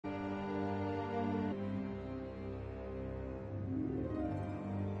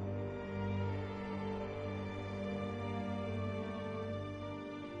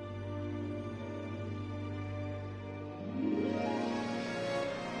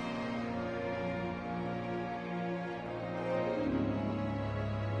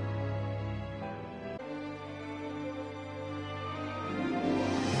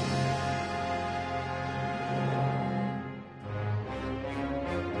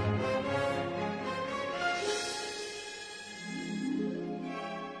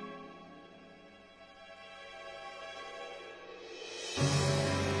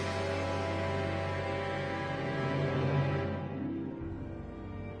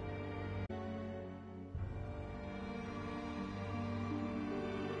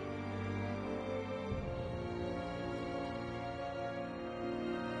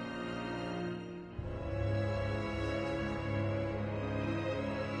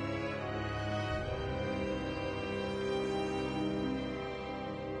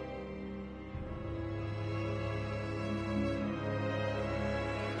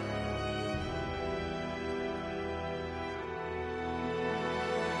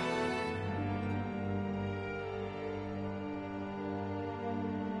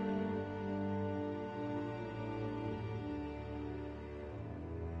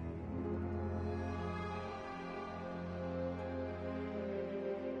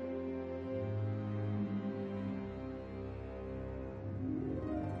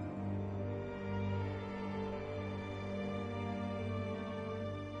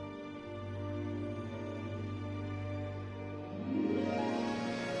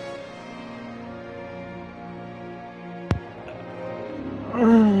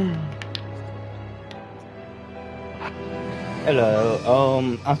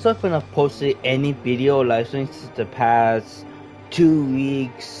Hello. I'm sorry for not posting any video like since the past 2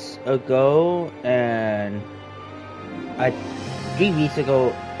 weeks ago, and I 3 weeks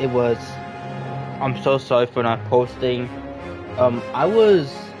ago it was. I'm so sorry for not posting. I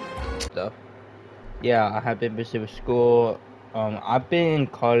was stuff. Yeah, I have been busy with school. I've been in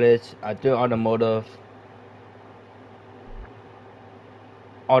college. I do automotive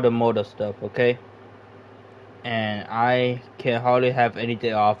stuff. Okay, and I can hardly have any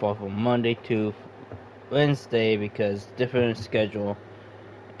day off of Monday to Wednesday because different schedule.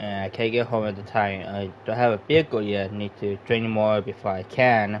 And I can't get home at the time. I don't have a vehicle yet. Need to train more before I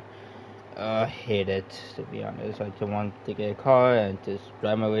can. I hate it, to be honest. I just want to get a car and just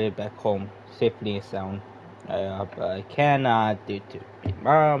drive my way back home safely and sound. But I cannot due to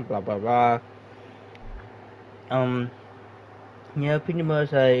mom, blah blah blah. Um, yeah, pretty much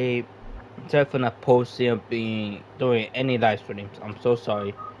I sorry for not posting or being doing any live streams. I'm so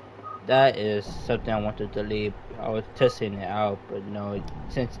sorry. That is something I want to delete. I was testing it out, but no,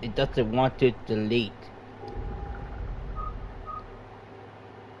 since it doesn't want to delete.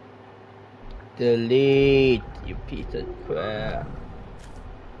 Delete, you piece of crap.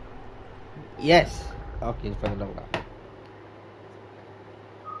 Yes. Okay, fucking no.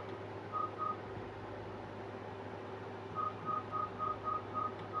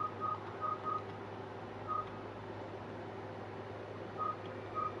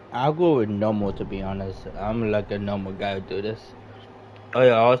 I'll go with normal to be honest. I'm like a normal guy who do this. Oh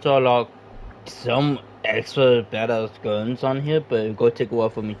yeah, I also like some extra badass guns on here, but it go take a while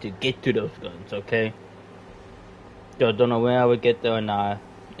for me to get to those guns, okay? So I don't know when I will get there or not.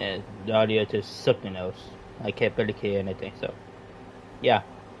 And the audio is something else. I can't barely hear anything, so yeah.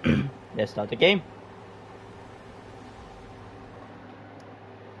 Let's start the game.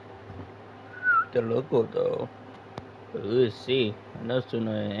 The logo though. We'll see. I'm not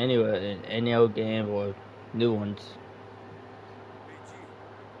sooner anywhere in any old game or new ones.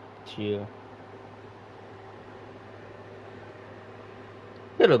 Chill.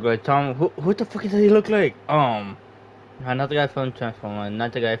 You look like Tom. Who the fuck does he look like? Another guy from Transformers.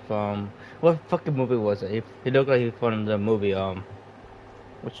 Another guy from what fucking movie was it? He looked like he from the movie.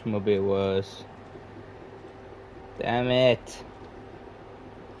 Which movie it was? Damn it.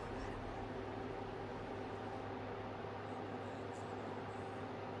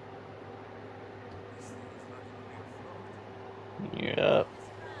 Yep.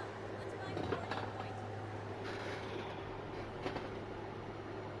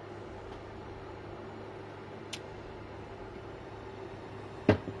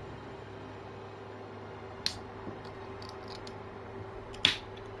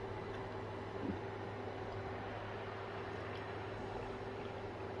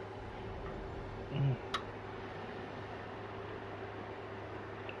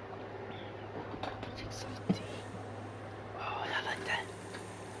 Oh, I like that.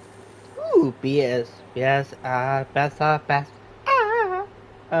 Ooh, BS. BS. BS. I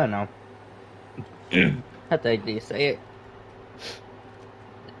don't know. I think they say it.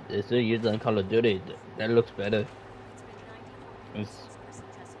 They still use on Call of Duty. That looks better. It's,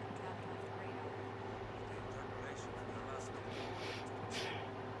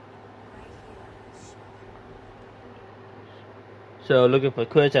 so looking for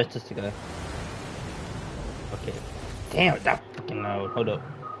Quiz, that's just a guy. Okay. Damn, that fucking loud. Hold up.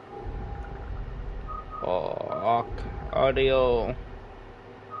 Fuck. Audio.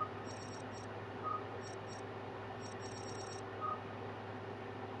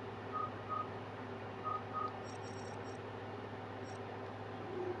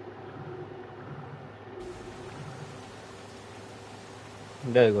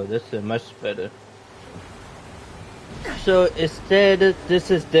 There you go. This is much better. So instead, this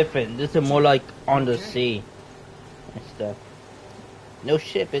is different. This is more like on the sea and stuff. No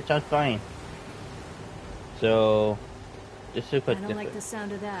shit, bitch. I'm fine. So this is quite I don't different. like the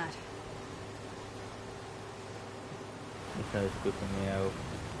sound of that. It's not spoofing me out.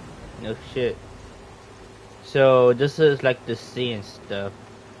 No shit. So this is like the sea and stuff.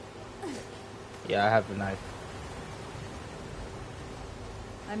 Yeah, I have a knife.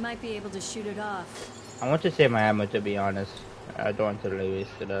 I might be able to shoot it off. I want to save my ammo to be honest. I don't want to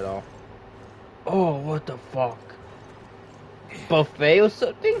waste it at all. Oh, what the fuck? Buffet or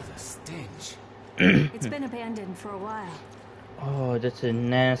something? The stench. It's been abandoned for a while. Oh, that's the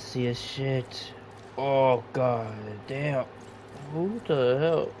nastiest shit. Oh god damn. Who the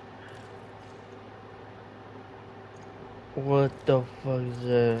hell? What the fuck is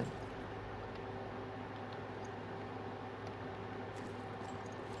that?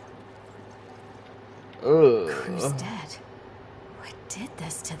 Crew's Ugh. dead. did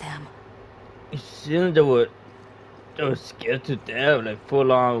this to them? It seemed they were scared to death, like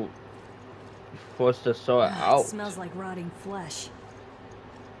full on forced the soul It out. smells like rotting flesh.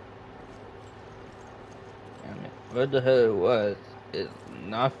 I mean, what the hell it was? It's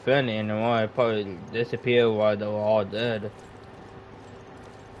not funny anymore. It probably disappeared while they were all dead.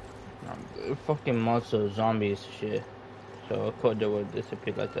 Fucking monster zombies shit. So of course they would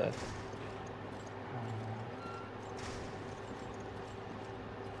disappear like that.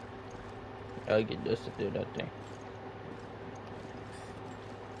 I'll get just to do that thing.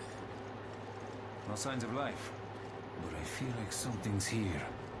 No signs of life, but I feel like something's here.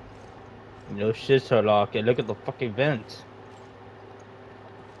 No shit, Sherlock. Look at the fucking vents.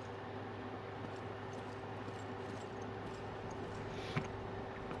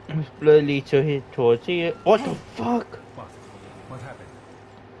 It's blood leads towards here. What the fuck? What happened?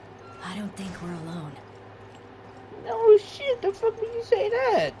 I don't think we're alone. No shit. The fuck would you say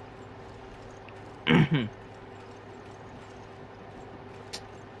that?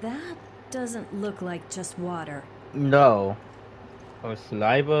 That doesn't look like just water. No. Or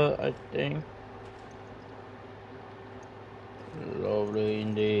saliva, I think. Lovely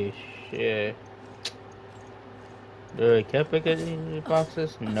indeed. Shit. Do I keep picking these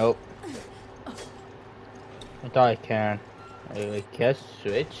boxes? Nope. I thought I can. I can't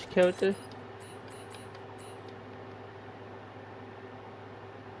switch character?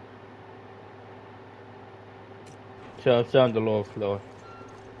 So I'm still on the lower floor.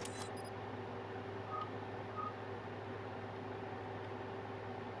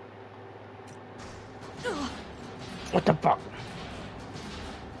 What the fuck?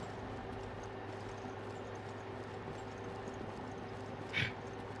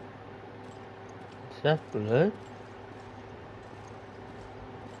 Is that blood?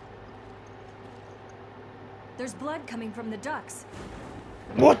 There's blood coming from the ducts.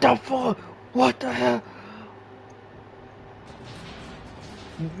 What the fuck? What the hell?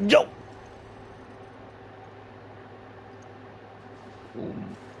 Yo! Oh,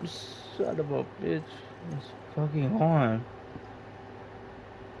 son of a bitch. It's fucking on.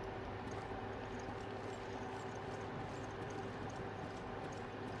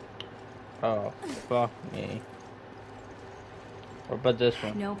 Oh, fuck me. What about this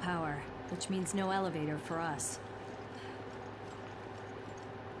one? No power, which means no elevator for us.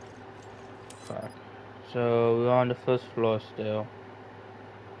 Fuck. So we're on the first floor still.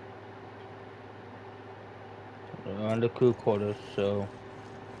 We're on the crew quarters, so.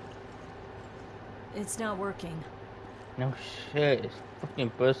 It's not working. No shit, it's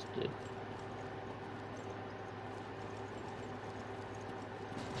fucking busted.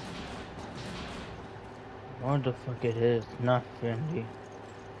 What the fuck it is? Not friendly.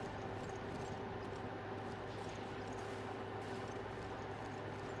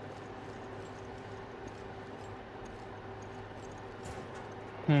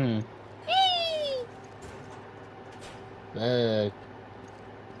 Look.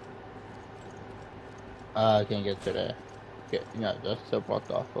 I can't get to that. Okay, no, that's still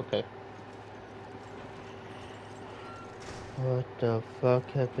blocked off. Okay. What the fuck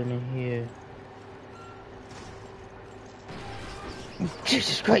happened in here?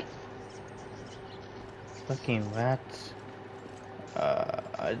 Jesus Christ! Fucking rats.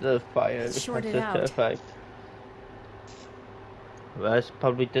 I just fired. Short it That's out. terrified. Rats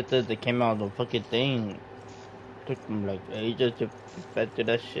probably did that. They came out of the fucking thing. Took them like ages to get to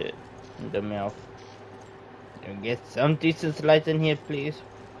that shit in the mouth. Can we get some decent light in here, please?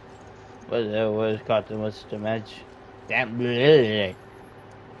 What was cotton? What's the match? Damn. Bleh.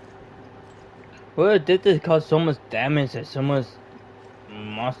 What did this cause so much damage that so much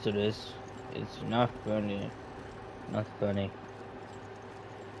monstrous? It's not funny. Not funny.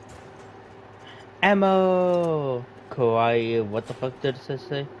 Ammo! Kawaii, what the fuck did it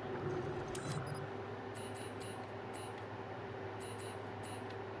say?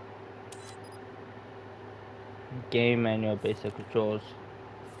 Game manual basic controls.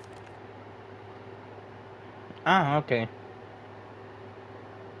 Ah, okay.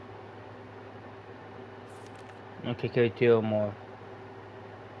 Okay, carry 2 or more.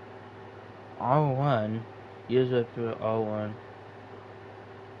 R1. Use it for R1.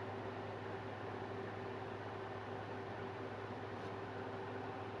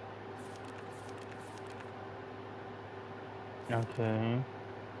 Okay.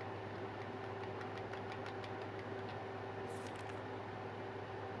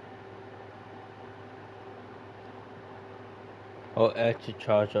 Or X to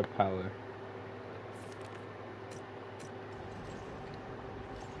charge up power.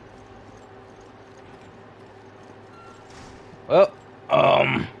 Oh,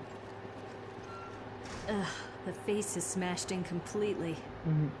 place is smashed in completely.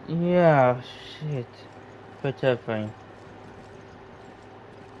 Yeah, shit. But terrifying.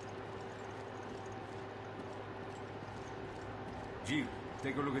 Jill,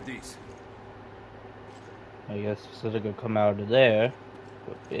 take a look at these. I guess so they could come out of there.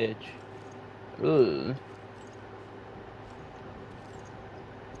 But bitch. Ugh.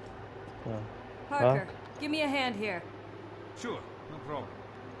 The Parker, fuck? give me a hand here. Sure, no problem.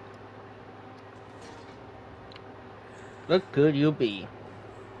 What could you be?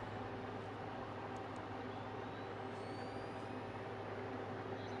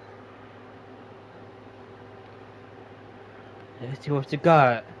 Let's see what you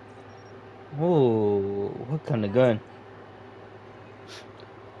got. Ooh, what kind of gun?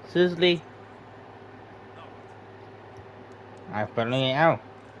 Seriously? I finally out.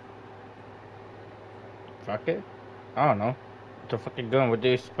 Fuck it. I don't know. It's a fucking gun. What do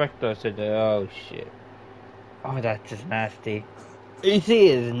you expect us to do? Oh shit. Oh, that's just nasty. Yes, he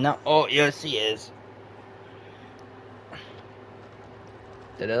is. No. Oh, yes, he is.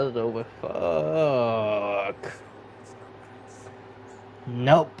 That was over. Fuck.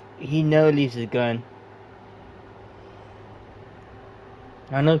 Nope. He never leaves his gun.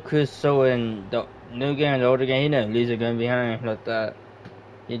 I know Chris so in the new game and the older game, he never leaves a gun behind like that.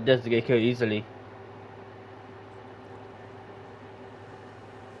 He doesn't get killed easily.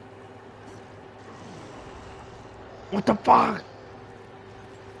 What the fuck?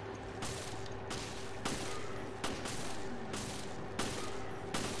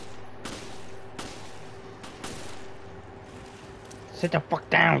 Sit the fuck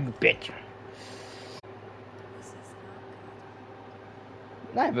down, you bitch.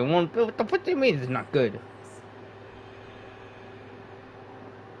 Not even one. What the fuck do you mean it's not good?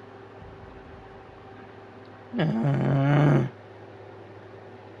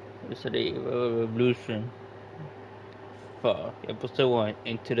 It's the revolution. Fuck. Episode 1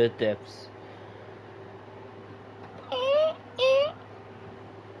 Into the Depths.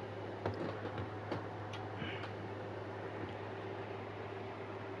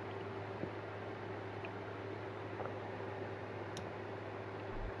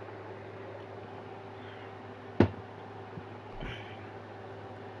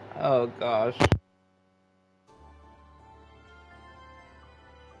 Oh gosh.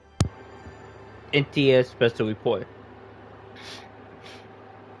 NTS Special Report.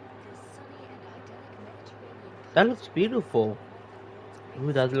 That looks beautiful.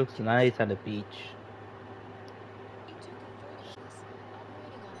 Ooh, that looks nice on the beach.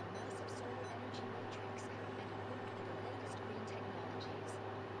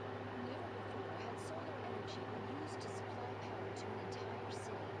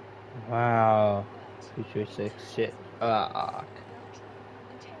 Wow. Futuristic shit. Why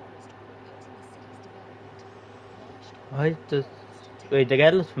does... Wait, the guy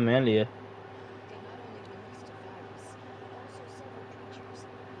looks familiar.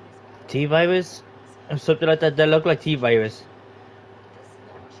 T-Virus? Or something like that. That look like T-Virus.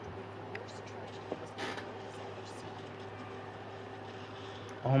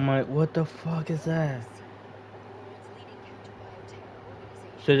 Oh my... What the fuck is that?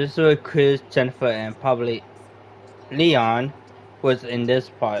 So this is where Chris, Jennifer, and probably Leon was in this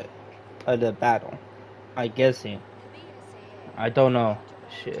part of the battle. I guessing. I don't know.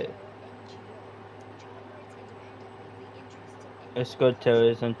 Shit. Escort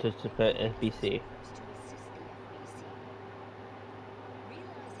terrorism to support FBC.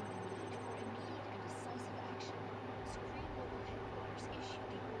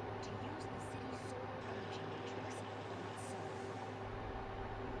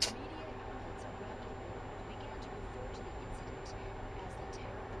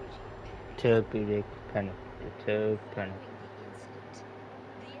 Therapeutic panic. The panic.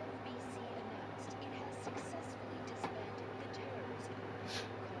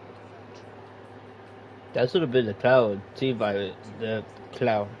 That should have been the cloud. T-Virus. The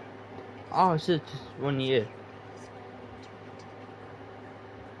cloud. Oh, it's just 1 year.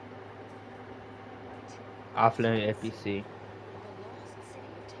 Offline FBC.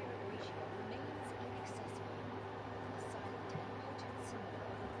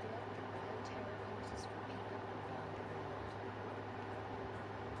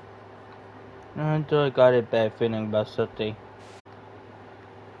 I got a bad feeling about something.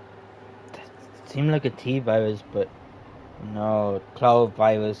 That seemed like a T-Virus, but no, cloud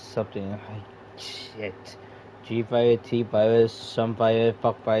virus, something. Shit. G-Virus, T-Virus, some virus,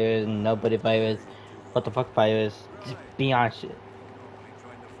 fuck virus, nobody virus, what the fuck virus. Just beyond shit.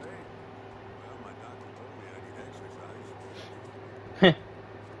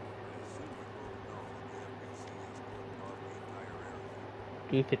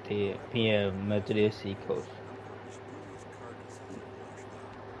 3:50 p.m. Medellin Sea Coast.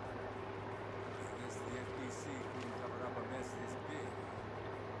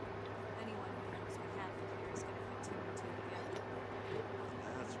 Anyone who knows what happened here is gonna put two and two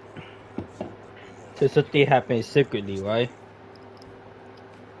together. So something happened secretly, right?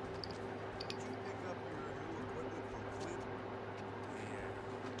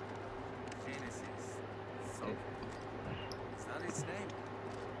 Genesis. Something. Is that its name?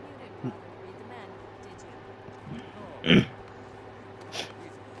 You didn't bother to read the manual, did you?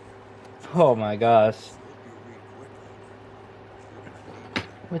 Oh my gosh.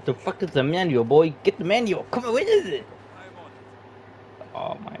 What the fuck is the manual, boy? Get the manual. Come on, what is it? I'm on it.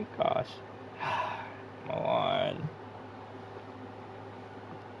 Oh my gosh. Come on.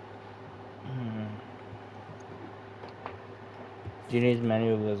 Genius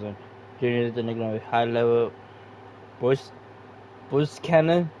manual wizard. Genius is the nickname of high level Bush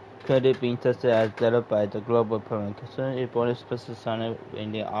cannon. Credit being tested as data by the global permanent concern. A bonus special sign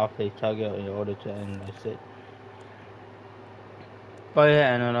in the off a target in order to analyze it. By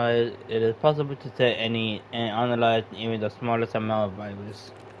analyze, it is possible to detect any and analyze even the smallest amount of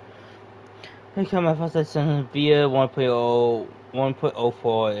virus. In Camafasation via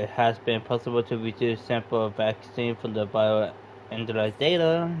 1.04, it has been possible to reduce sample of vaccine from the bioanalyzed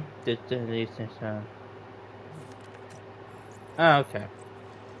data. Okay.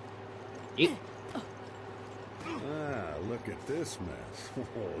 Ah, look at this mess. Oh,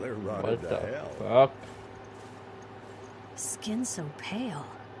 they're rotted What to the hell. fuck? Skin so pale.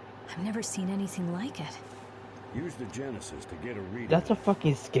 I've never seen anything like it. Use the Genesis to get a reading. That's a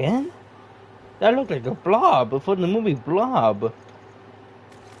fucking skin? That looked like a blob before the movie Blob.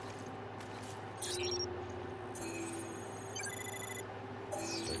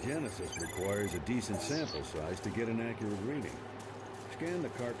 The Genesis requires a decent sample size to get an accurate reading. Scan the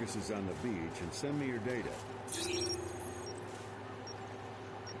carcasses on the beach and send me your data.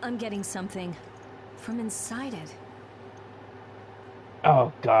 I'm getting something from inside it.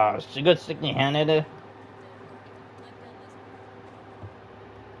 Oh gosh, you could stick your hand in it.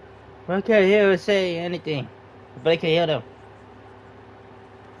 I can't hear her say anything, but I can hear them.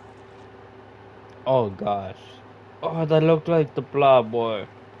 Oh gosh. Oh, that looked like the Blob boy.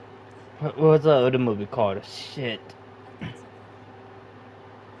 What was the other movie called? Shit.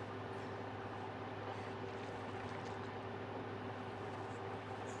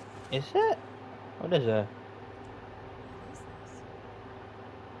 Is that? What is that?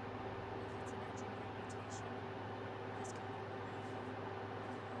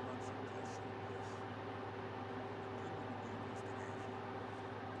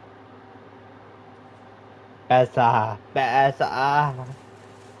 Bessa.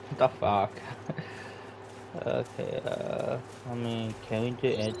 What the fuck? Okay, I mean, can we do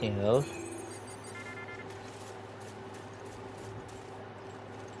anything else?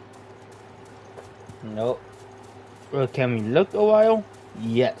 Nope. Well, can we look a while?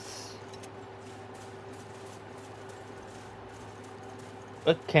 Yes.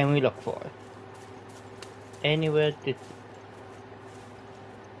 What can we look for? Anywhere to...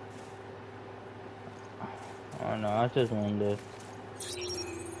 Oh no, I just wonder.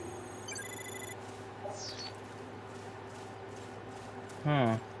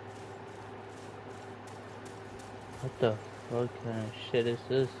 What the fuck kind of shit is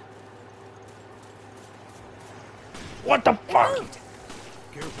this? What the fuck?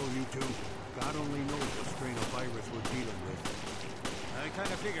 Careful, you two. God only knows what strain of virus we're dealing with. I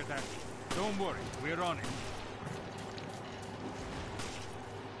kind of figured that. Don't worry, we're on it.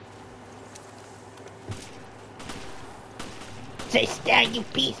 Sit down, you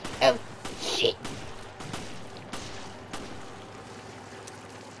piece of shit!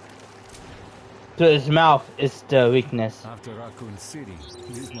 So his mouth is the weakness. After Raccoon City,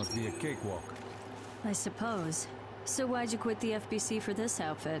 this must be a cakewalk. I suppose. So why'd you quit the FBC for this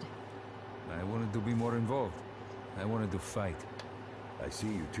outfit? I wanted to be more involved. I wanted to fight. I see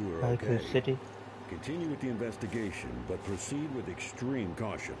you two are Raccoon okay. City. Continue with the investigation, but proceed with extreme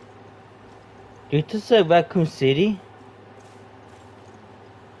caution. You just said Raccoon City?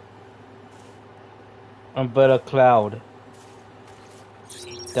 Umbrella Cloud.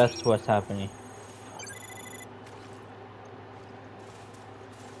 That's what's happening.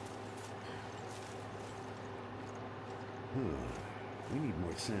 We need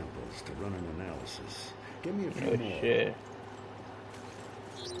more samples to run an analysis. Give me a few Oh more. shit.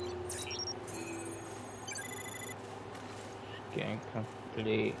 Scan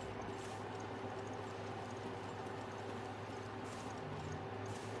complete.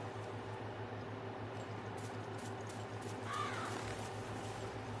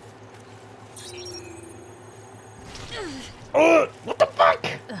 Oh, what the fuck?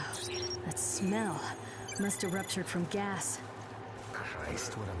 That smell must have ruptured from gas.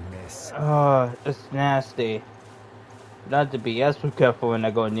 Christ, what a mess. Oh, it's nasty. Not to be extra careful when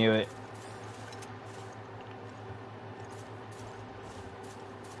I go near it.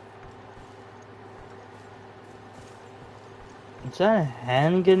 Is that a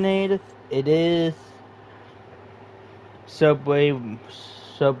hand grenade? It is. Sub weapon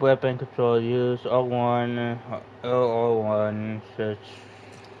control use O1, O1, search.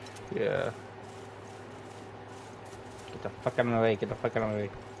 Yeah. Get the fuck out of my way, get the fuck out of my way.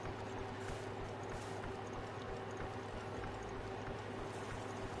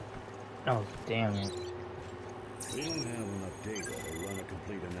 Oh, damn it. We don't have enough data to run a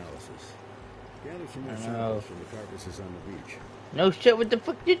complete analysis. Gather some more I know. samples from the carcasses on the beach. No shit, what the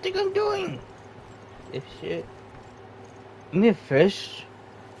fuck do you think I'm doing? If shit. I'm a fish.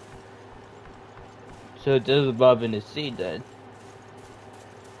 So it does above in the sea then.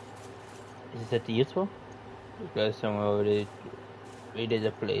 Is that the useful? Because someone already raided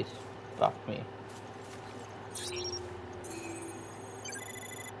the place. Fuck me.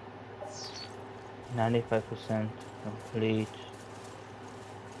 %95 complete.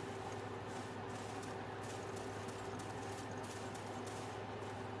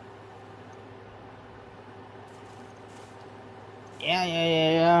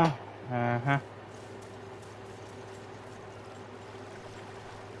 Yeah. Uh-huh.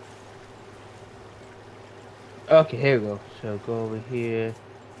 Okay, here we go. So go over here.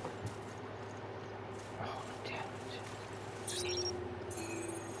 Oh, damn it.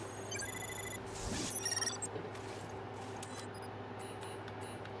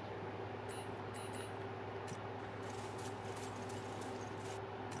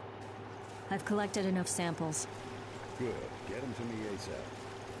 I've collected enough samples. Good. Get them to me ASAP.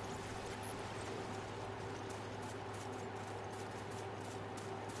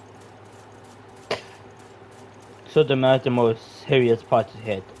 So the most serious part to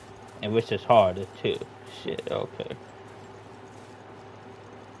hit, and which is harder too. Shit, okay.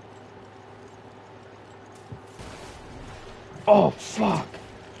 Oh fuck!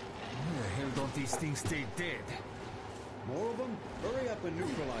 Why the hell don't these things stay dead? More of them? Hurry up and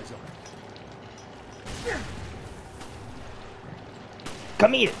neutralize them.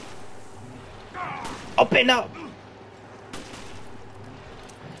 Come here! Open up!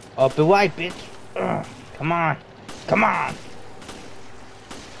 Open wide, bitch! Ugh, come on! Come on!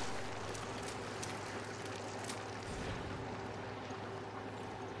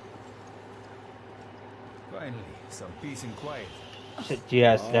 Finally, some peace and quiet. Sit your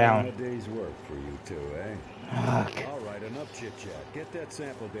ass All down. in a day's work for you two, eh? Fuck. All right, enough chit-chat. Get that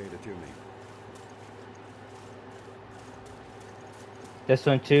sample data to me. This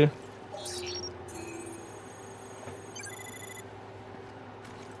one too?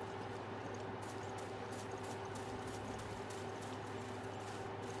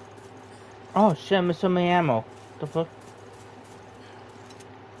 Oh shit, I missed so many ammo. The fuck?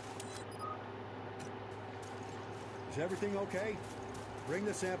 Is everything okay? Bring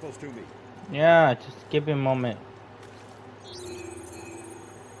the samples to me. Yeah, just give me a moment.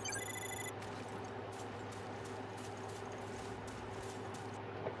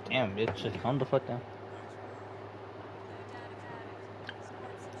 Damn, bitch, just calm the fuck down.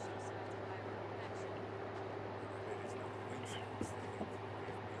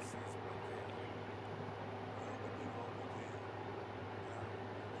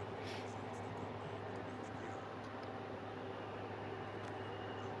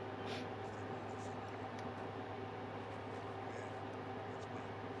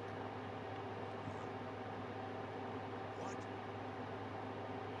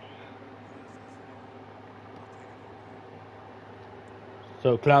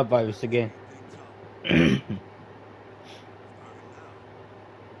 So, cloud virus again.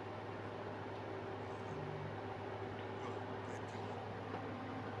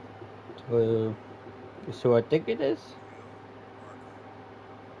 So I think it is.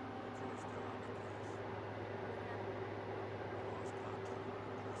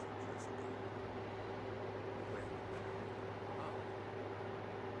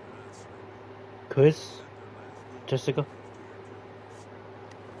 Chris? Jessica?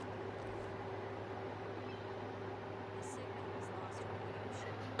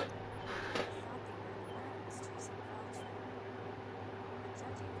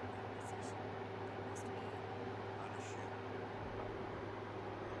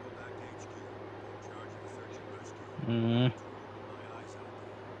 Mm.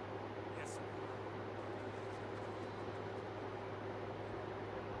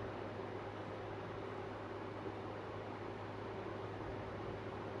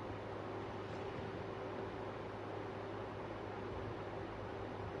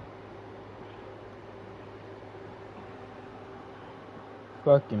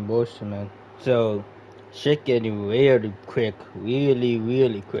 Fucking bullshit, man. So, shit getting really quick.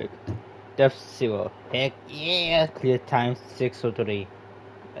 Really quick. Def Zero. Heck yeah! Clear time 603.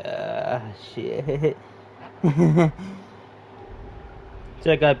 Shit.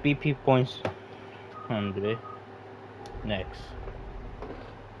 So I got BP points 100. Next.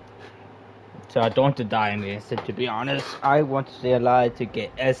 So I don't want to die in this. To be honest, I want to stay alive to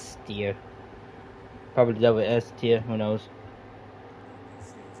get S tier. Probably double S tier, who knows.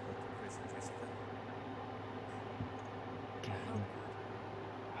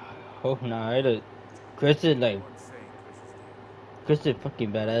 Oh no, Chris is like Chris is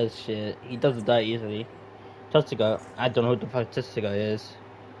fucking badass shit. He doesn't die easily. Tsuga, I don't know who the fuck Tsuga is.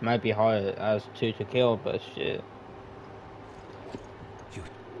 Might be hard as two to kill, but shit. You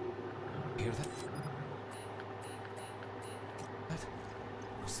hear that?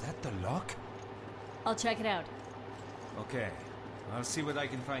 Was that the lock? I'll check it out. Okay, I'll see what I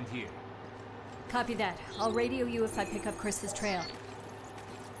can find here. Copy that. I'll radio you if I pick up Chris's trail.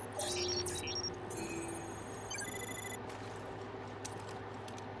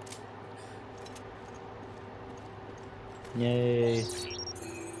 Yay.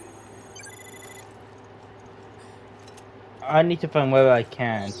 I need to find where I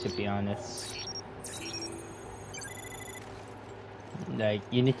can, to be honest. Like,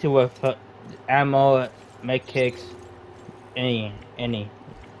 you need to work for ammo, med kicks, any.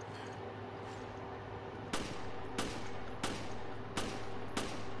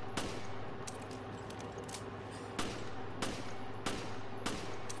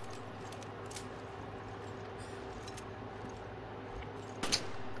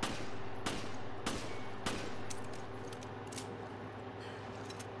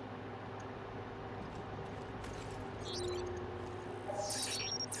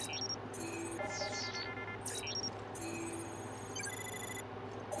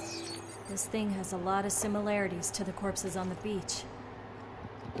 This thing has a lot of similarities to the corpses on the beach.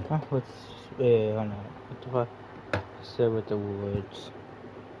 Huh, wait, hold on. What the fuck? Say with the words.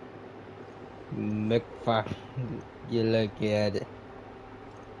 McFuck. You look at it.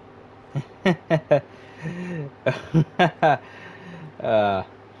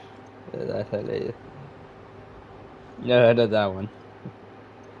 That's hilarious. Never heard of that one.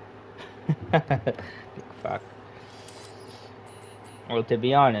 Fuck. Well, to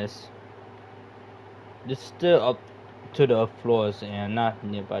be honest, it's still up to the floors and not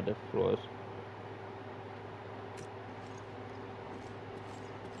nearby the floors.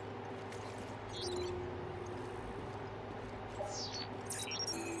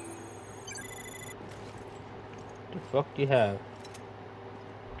 The fuck you have?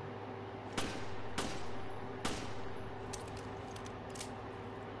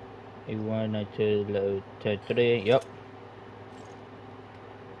 A1, A2, load, T3, yep.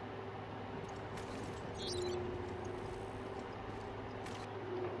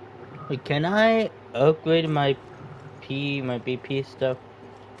 Hey, can I upgrade my BP stuff?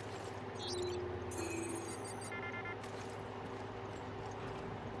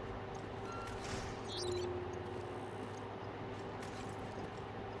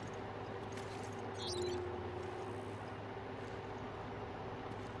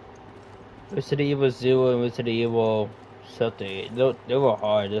 Resident Evil 0 and Resident Evil something. They were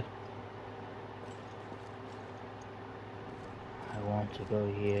hard. I want to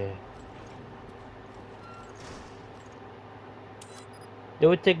go here. It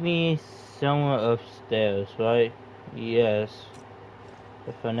would take me somewhere upstairs, right? Yes.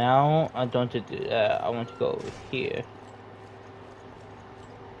 But for now, I don't want to do that. I want to go over here.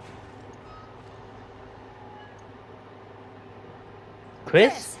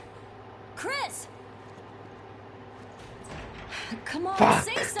 Chris? Chris! Come on, Fuck.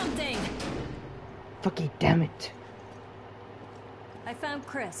 say something! Fucking damn it. I found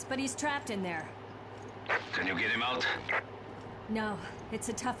Chris, but he's trapped in there. Can you get him out? No, it's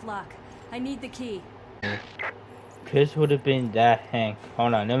a tough lock. I need the key. Chris would have been that Hank.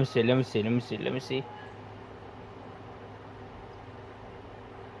 Hold on, let me see.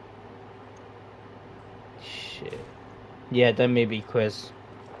 Shit. Yeah, that may be Chris.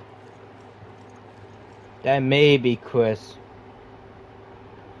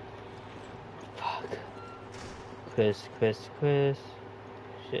 Fuck. Chris.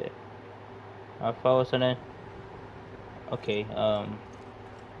 Shit. I follow something. Okay, yeah.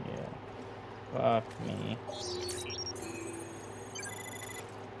 Fuck me.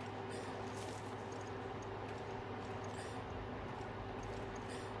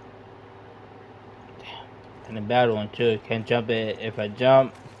 Damn. And a bad one too. Can't jump it. If I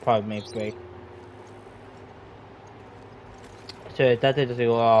jump, probably make break. So So that doesn't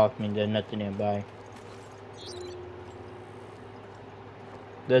go off, means there's nothing nearby.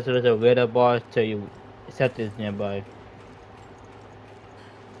 There's a little radar bar so you something's nearby.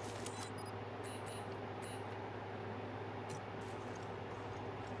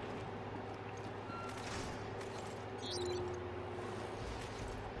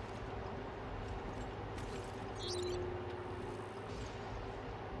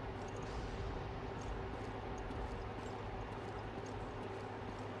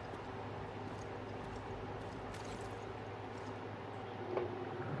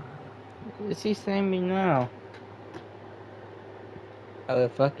 Is he saying me now? Oh,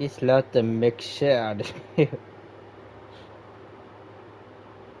 fuck, he slapped the mix shit out of you.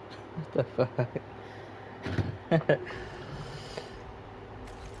 What the fuck?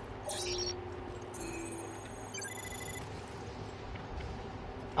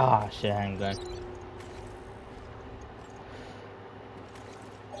 Ah, shit, handgun.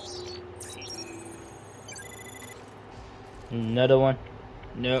 Another one?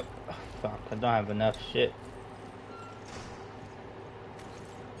 Nope. Oh, fuck, I don't have enough shit.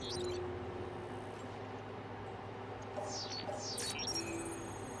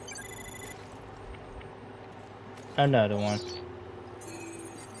 Another one.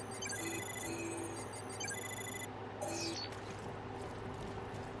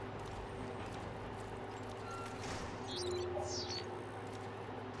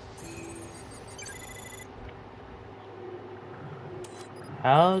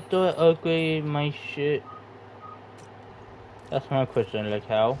 How do I upgrade my shit? That's my question, like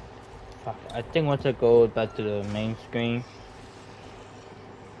how? Fuck, I think once I go back to the main screen.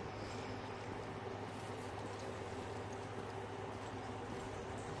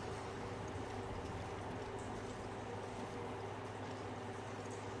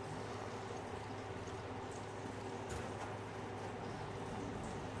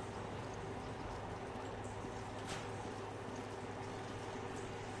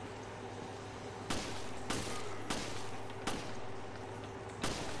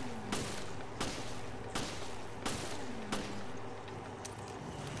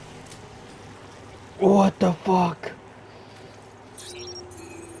 What the fuck?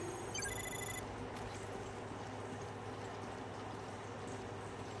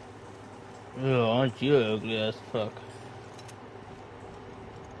 Oh, aren't you ugly as fuck?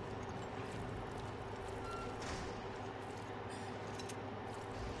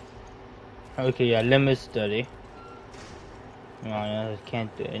 Okay, yeah, limit study. Oh, yeah, I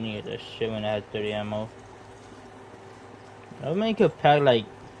can't do any of this shit when I had 30 ammo. I'll make a pack like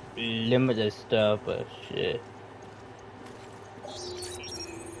limited stuff, but shit.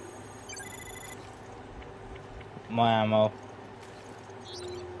 More ammo.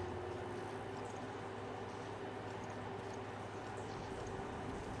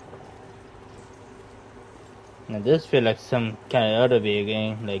 Now this feel like some kind of other video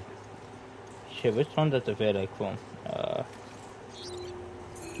game, like shit. Which one does it feel like from?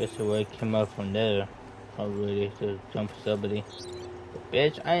 Just the way it came up from there. Oh really? To jump somebody.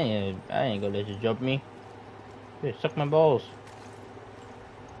 Bitch, I ain't gonna let you jump me. Here, suck my balls.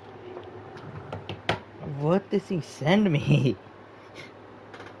 What does he send me?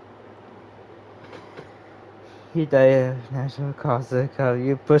 He died of natural causes.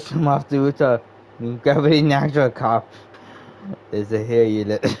 You push him off the rooftop. Gravity natural cop. There's a hair you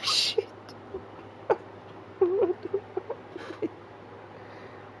little shit.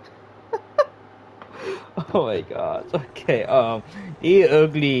 Oh my god. Okay, you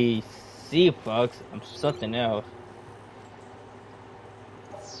ugly sea fucks. I'm something else.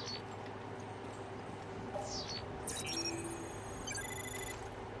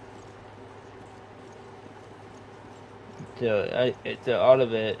 So all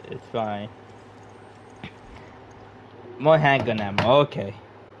of it is fine. More handgun ammo, okay.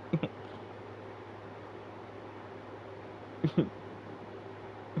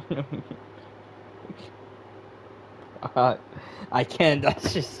 I can't,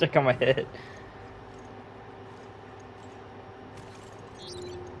 that's just stuck on my head.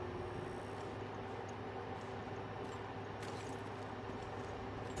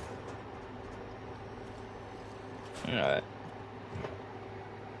 Alright.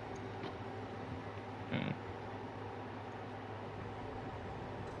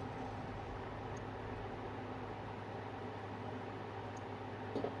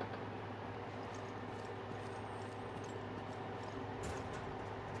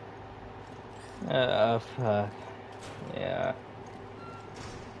 Fuck. Yeah.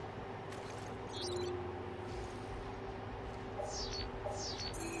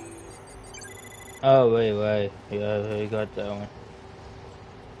 Oh, wait. Yeah, we got that one.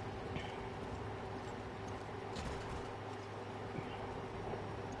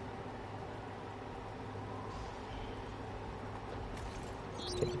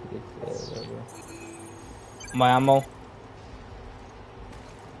 My ammo.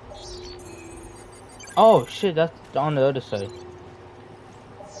 Oh shit, that's on the other side.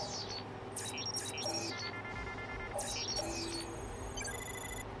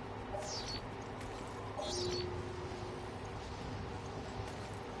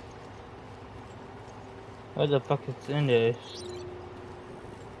 Where the fuck is in this?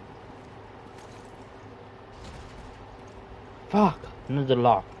 Fuck, another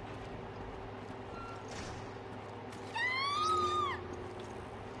lock.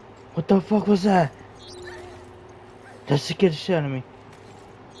 What the fuck was that? That scared the shit out of me.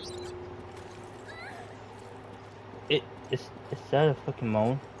 Is that a fucking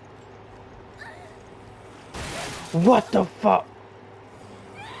moan? What the fuck?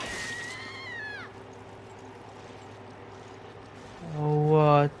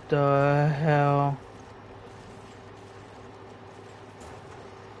 What the hell?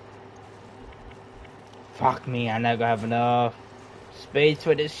 Fuck me, I not gonna have enough space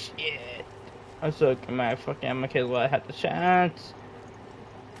for this shit. I'm so mad, fucking I'm gonna while I have the chance.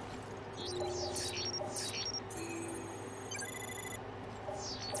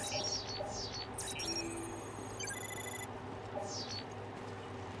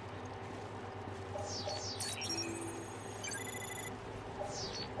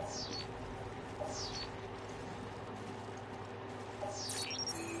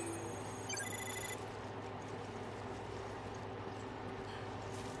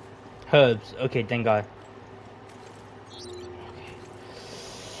 Herbs. Okay, thank God. Okay.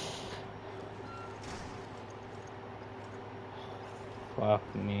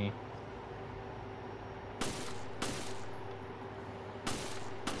 Fuck me.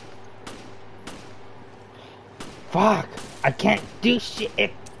 Fuck! I can't do shit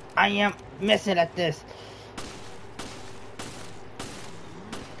if I am missing at this.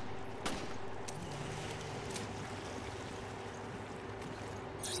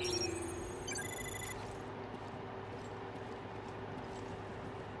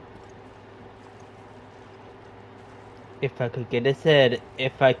 If I could get his head,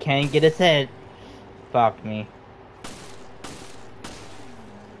 if I can get his head, fuck me.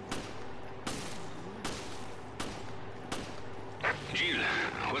 Jill,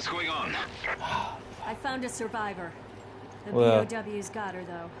 what's going on? I found a survivor. The Well. POW's got her,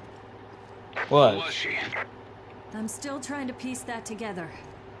 though. Who What? was she? I'm still trying to piece that together.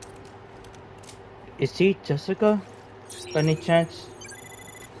 Is he Jessica? By any chance?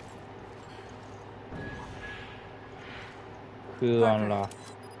 Crew Parker. unlocked.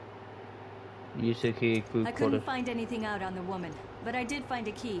 Use the key, crew I quarters. couldn't find anything out on the woman, but I did find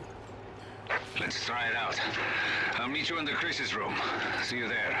a key. Let's try it out. I'll meet you in the crisis room. See you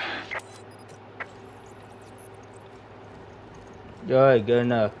there. Alright, good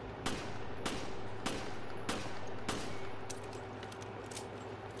enough.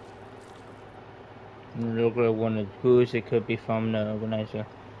 Look like one of who's it could be from the organizer.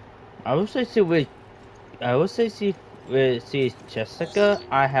 I would say see with see Jessica.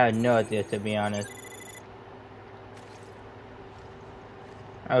 I had no idea, to be honest.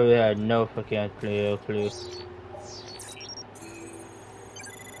 I really had no fucking clue.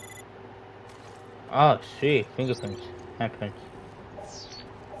 Oh sweet, fingerprints, handprints.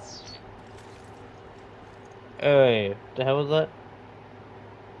 Hey, what the hell was that?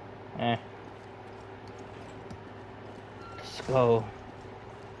 Eh. Let's go.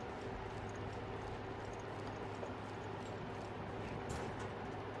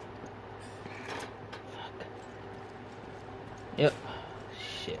 Yep.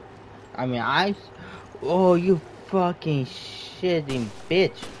 Shit. I mean, oh, you fucking shitting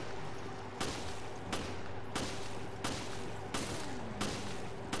bitch.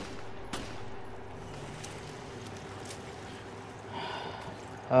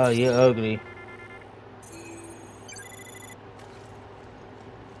 Oh, you're ugly.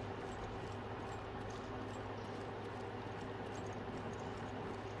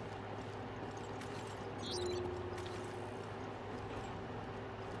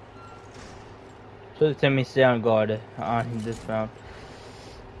 So tell me stay on guard on this round.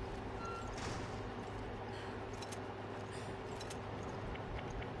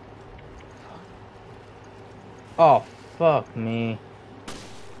 Oh, fuck me.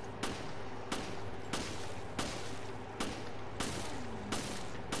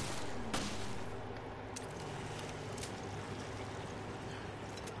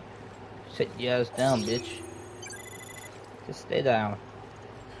 Sit your ass down, bitch. Just stay down.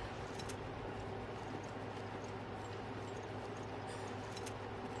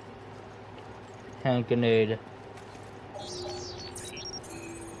 Hand grenade.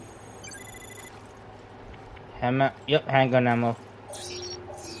 Yep, handgun ammo.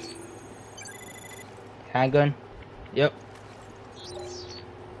 Handgun. Yep.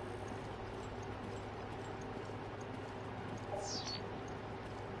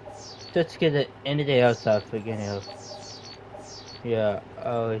 Just get it anything else out for getting else. Yeah.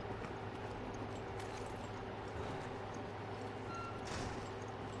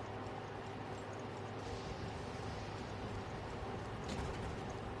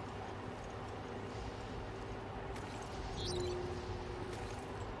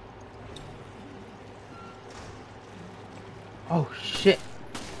 Oh shit.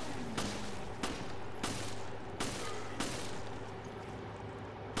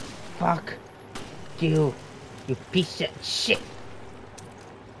 Fuck you, you piece of shit.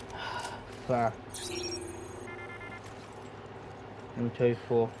 Fuck. I'm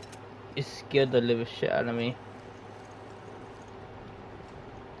 24. It scared the living shit out of me.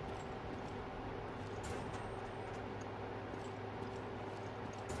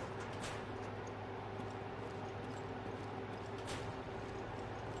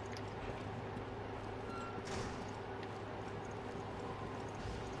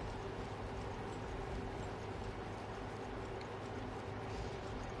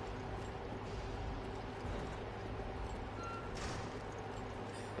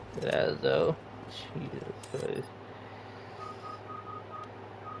 That though. Jesus Christ.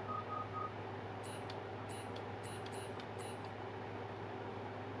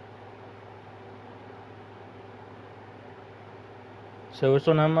 So what's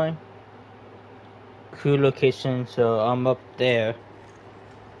on mine? Crew location, so I'm up there.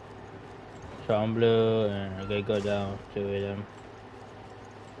 So I'm blue and I gotta go down to them.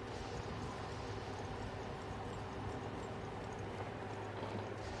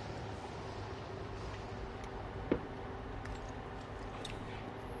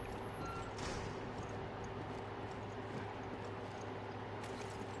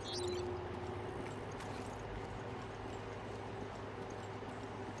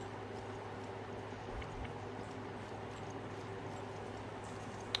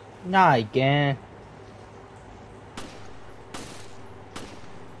 Not again.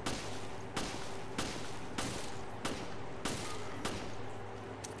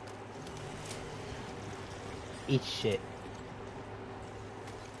 Eat shit.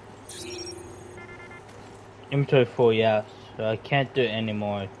 Inventory full, yes. So I can't do it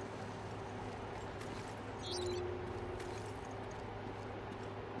anymore.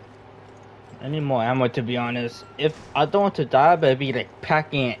 I need more ammo, to be honest. If I don't want to die, but it'd be like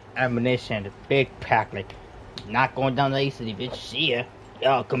packing ammunition, a big pack, like not going down the easily, bitch. See ya.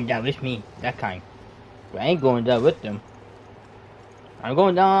 Y'all come down with me. That kind. But I ain't going down with them. I'm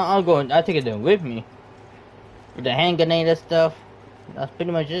going down, I take it down with me. With the hand grenade and stuff. That's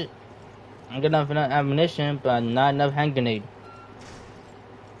pretty much it. I got enough ammunition, but not enough hand grenade.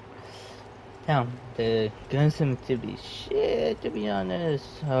 Damn, the gun sensitivity shit, to be honest.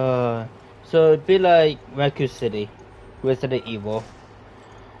 So it'd be like Raccoon City, Resident Evil,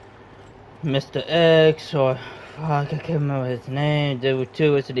 Mr. X, or fuck, I can't remember his name. There were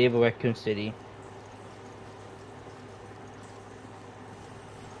two Resident Evil Raccoon City.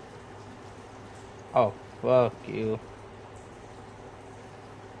 Oh, fuck you.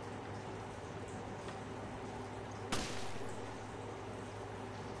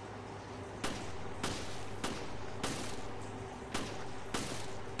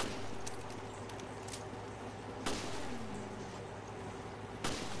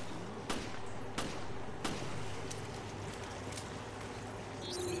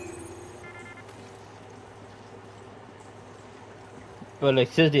 But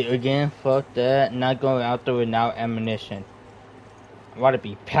like seriously, again, fuck that. Not going out there without ammunition. I want to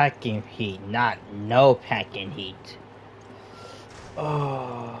be packing heat, not no packing heat.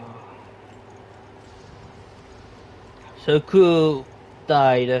 Oh. So Crew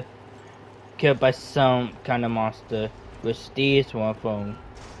died, killed by some kind of monster, which these one from,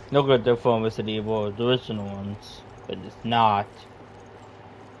 look at the from Resident Evil, the original ones, but it's not.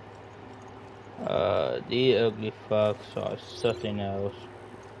 The ugly fucks are something else.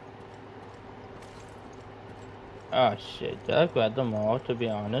 Oh shit, I grabbed them all, to be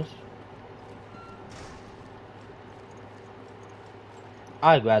honest.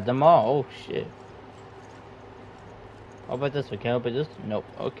 I grabbed them all, oh shit. How about this one? Can I open this? Nope,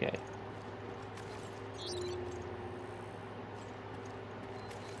 okay.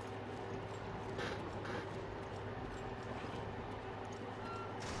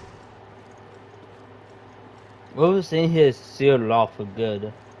 What was in here is sealed off for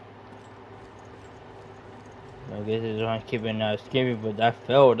good. I guess it's trying to keep it scary, but that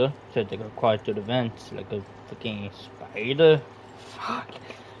failed. So they got quiet to the vents like a fucking spider. Fuck.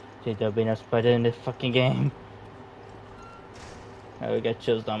 Should there be no spider in this fucking game? I would get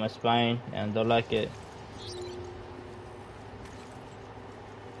chills down my spine and don't like it.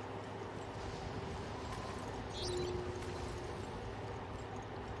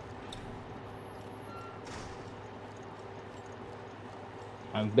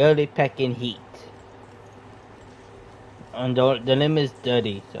 I'm barely packing heat. And the limit is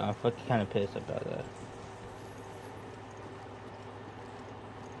dirty, so I'm fucking kind of pissed about that.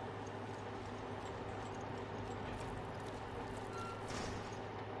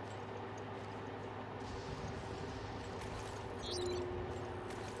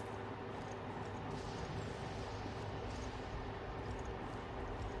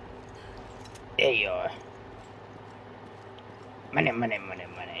 There you are. Money, money, money,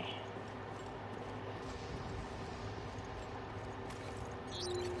 money.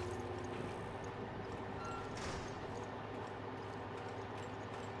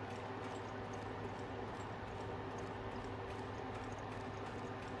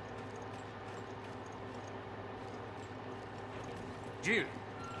 Jill,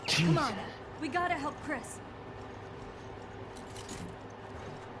 Come on, we gotta help Chris.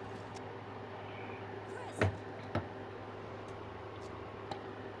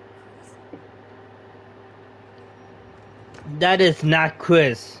 That is not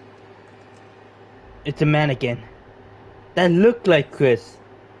Chris. It's a mannequin. That looked like Chris.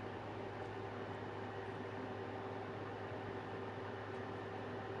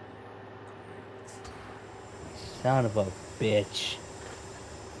 Son of a bitch.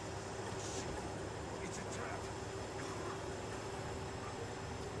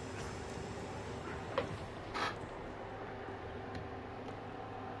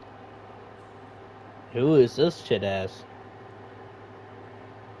 Who is this shit ass?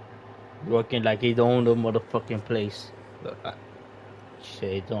 Working like he owned the motherfucking place.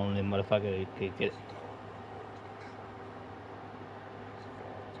 Shit, he's the only motherfucker he could get.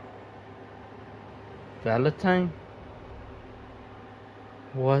 Valentine?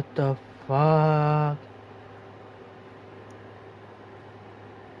 What the fuck?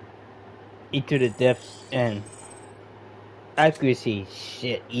 Into the depths and accuracy.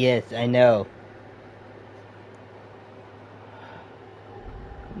 Shit, yes, I know.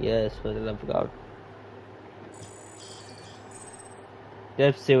 Yes, for the love of God.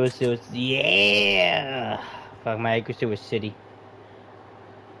 Depth 0, yeah! Fuck, my accuracy was shitty.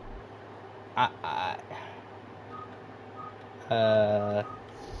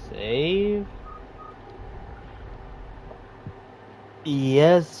 Save?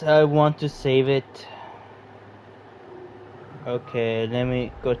 Yes, I want to save it. Okay, let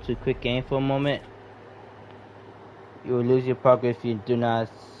me go to quick game for a moment. You will lose your progress if you do not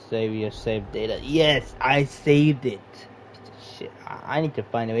save your saved data. Yes, I saved it. Shit, I need to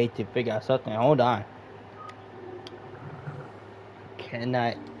find a way to figure out something. Hold on. Can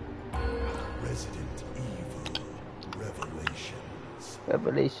I? Resident Evil Revelations.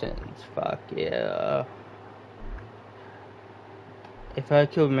 Revelations. Fuck yeah. If I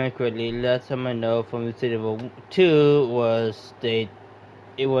could remember correctly, last time I know from Resident Evil 2 was it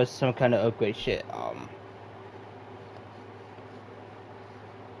was some kind of upgrade shit.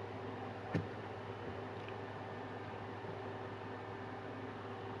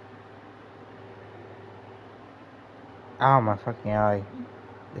 Oh my fucking eye.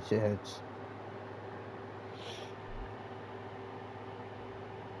 This shit hurts.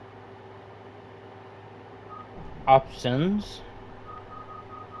 Options.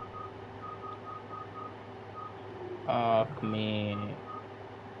 Come here.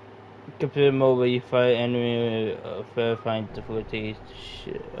 Computer mode where you fight enemy verifying difficulties.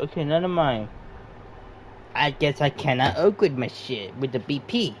 Shit. Okay, none of mine. I guess I cannot upgrade my shit with the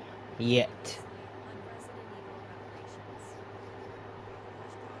BP yet.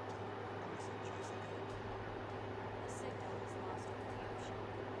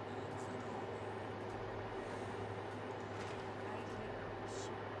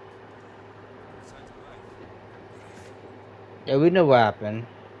 Yeah, we know what happened.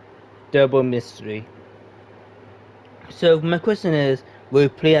 Double mystery. So my question is, will we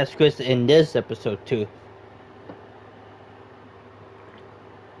play as Chris in this episode too?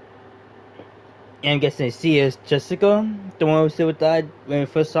 And I'm guessing she is Jessica, the one who still died when we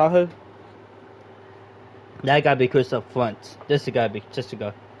first saw her. That gotta be Chris up front. This gotta be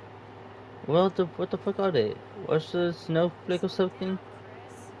Jessica. What the fuck are they? What's the snowflake or something?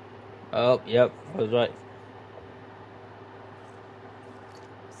 Oh, yep, I was right.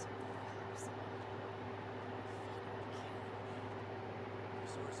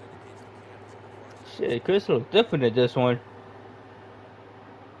 Shit, Chris looks different at this one.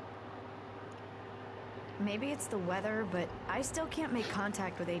 Maybe it's the weather, but I still can't make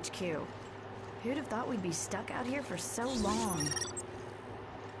contact with HQ. Who'd have thought we'd be stuck out here for so long?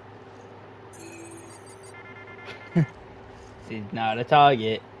 She's not a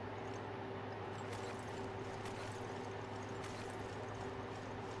target.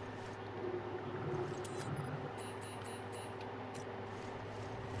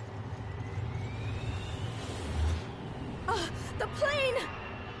 The plane!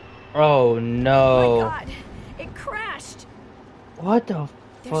 Oh no. My God, it crashed! What the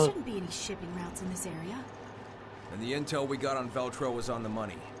There fuck? shouldn't be any shipping routes in this area. And the intel we got on Veltro was on the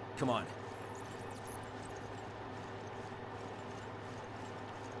money. Come on.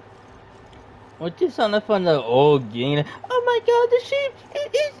 What this on the phone? The old gang? Oh my god, the ship!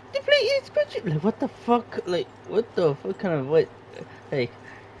 The plane is crashing! Like, what the fuck? Like, what the fuck kind of what? Like,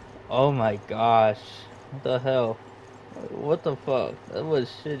 oh my gosh, what the hell? What the fuck? That was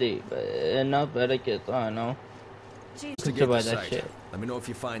shitty, but enough better gets on, no? Jeez. To About get the that site. shit. Let me know if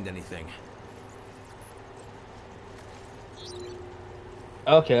you find anything.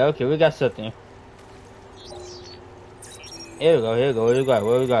 Okay, we got something. Here we go. What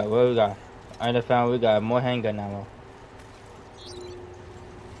we got? I just found we got more handgun ammo.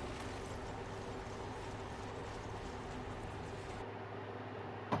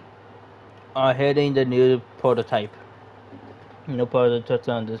 Heading the new prototype. No prototypes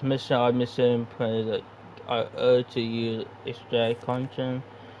on this mission. Our mission is to use extract content.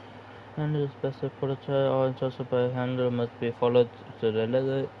 And the special prototype or instructions by handler must be followed to the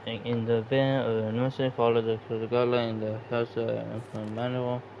letter. In the event of an emergency, follow the guideline in the house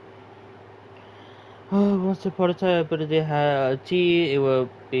manual. Once the prototype ability has G, it will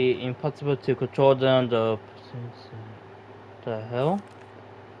be impossible to control them. The hell?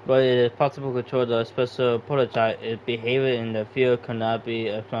 But it is possible to control the special prototype. Its behavior in the field cannot be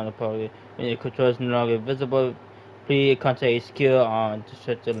accounted for. When the control is no longer visible, please contact HQ on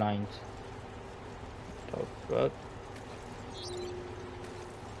restricted lines. Oh fuck.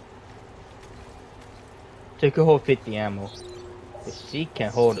 She can hold 50 ammo. But she can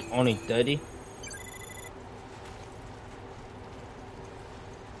hold only 30.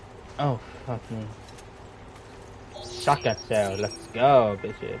 Oh fuck me. Shotgun cell, let's go,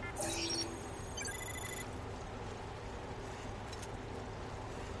 bitches.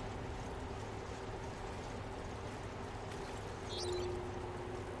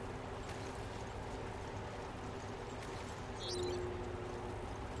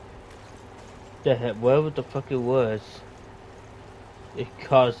 The heck, whatever the fuck it was, it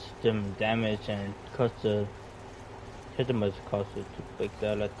caused them damage and caused the pretty much caused it to break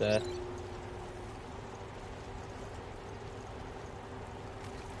down like that.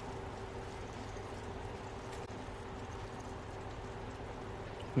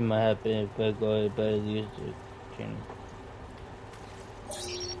 You might have been better use the training.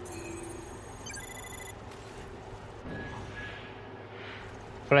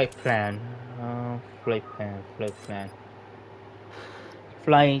 Flight plan. Flight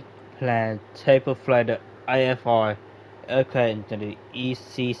plan. Type of flight IFR. Aircraft into the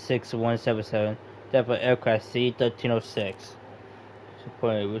EC6177. Type of aircraft C1306.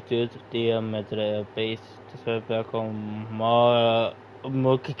 Support reduced the method of base to serve back on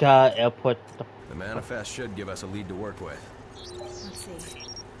Mokika Airport. The manifest should give us a lead to work with. Let's see.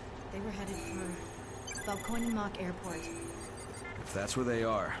 They were headed for Valkoinen Airport. If that's where they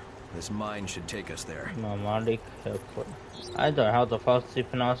are, this mine should take us there. Mamalik Airport. I don't know how the fuck to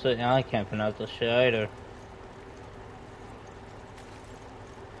pronounce it, and I can't pronounce the shit either.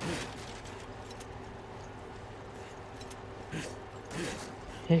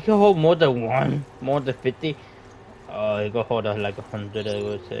 He can hold more than one, more than 50. Oh, he can hold like 100, I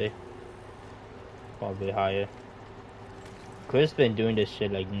would say. Probably higher. Chris been doing this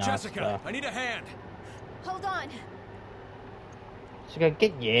shit like Jessica, non-stop. I need a hand. Hold on. Jessica,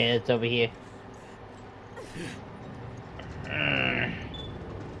 get your ass over here.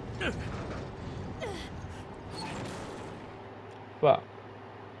 Fuck.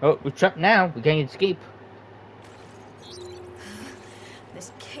 Oh, we're trapped now. We can't escape.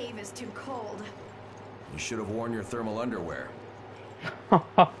 This cave is too cold. You should have worn your thermal underwear.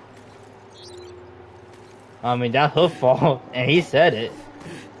 I mean, that's her fault, and he said it.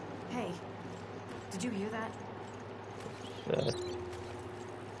 Hey, did you hear that?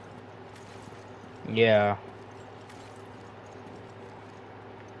 Yeah.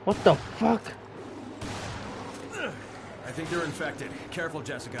 What the fuck? I think they're infected. Careful,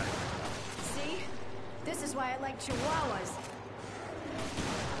 Jessica. See? This is why I like chihuahuas.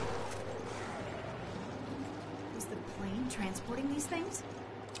 transporting these things?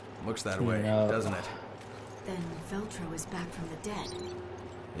 Looks that way, No. doesn't it? Then Veltro is back from the dead.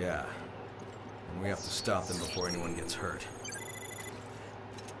 Yeah. And we have to stop them before anyone gets hurt.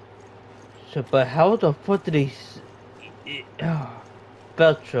 So, but how the fuck did he...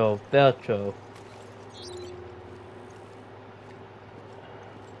 Veltro.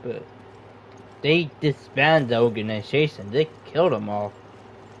 But they disbanded the organization. They killed them all.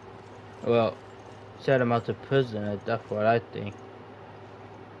 Well, sent them out to prison. That's what I think.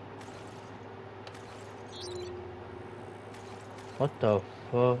 What the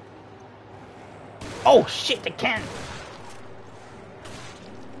fuck? Oh shit! The can.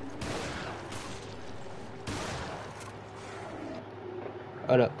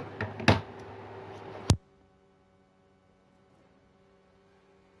 Hold up.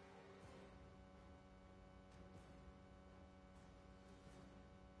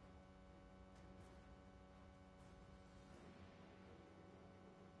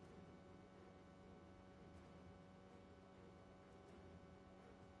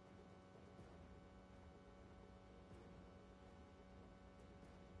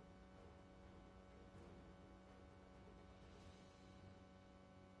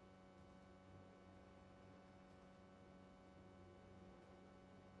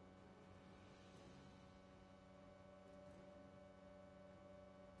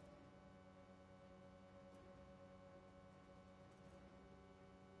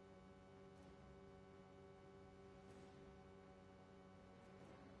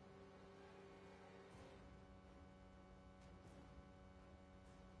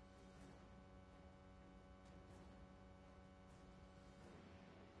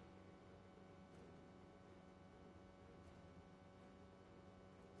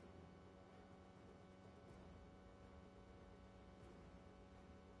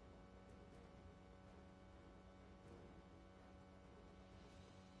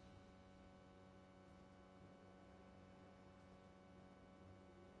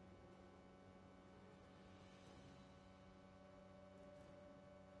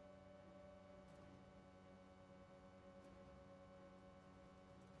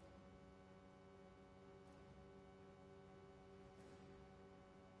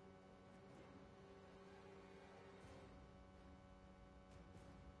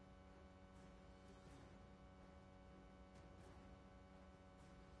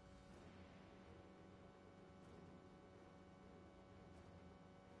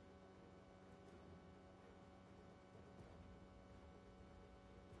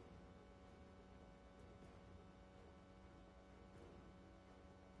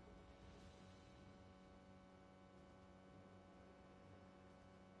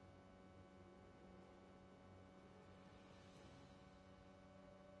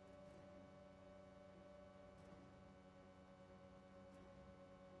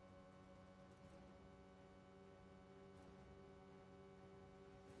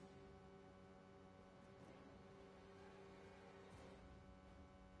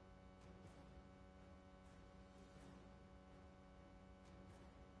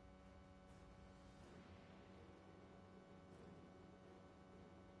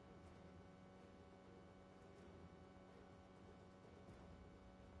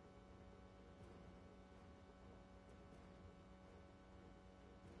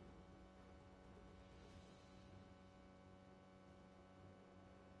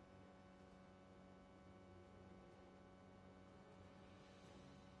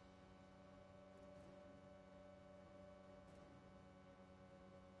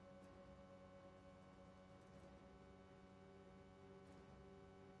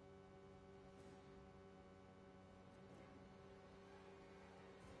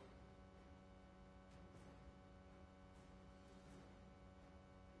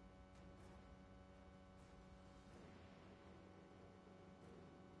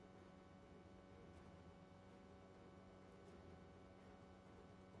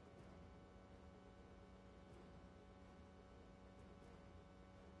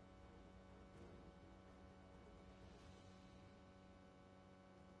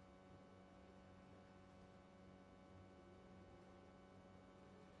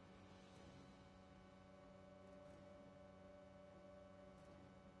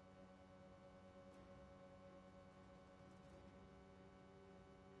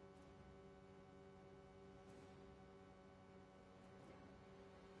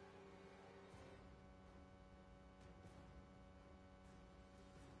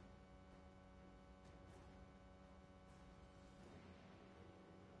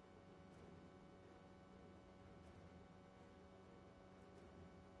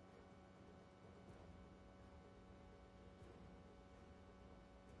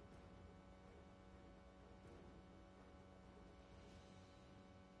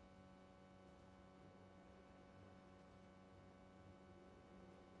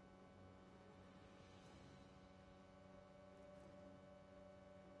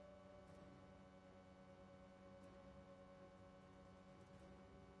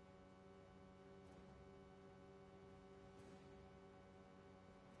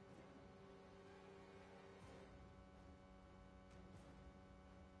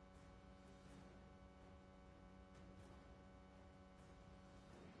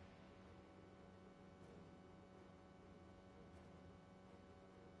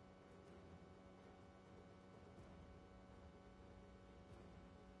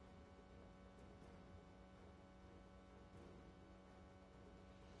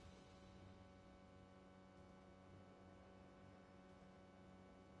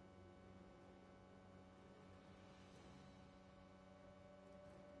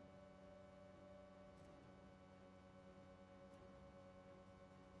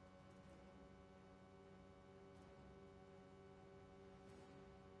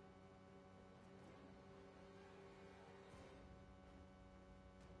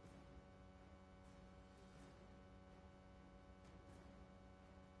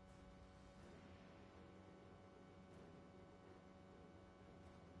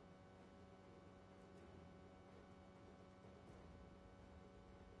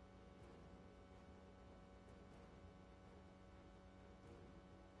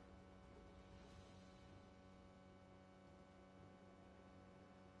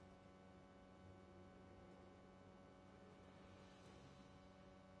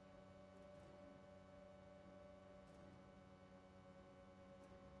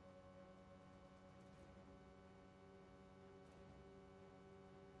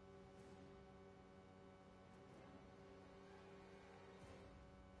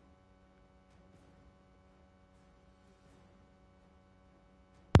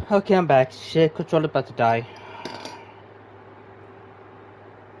 Okay, I'm back. Shit, controller about to die.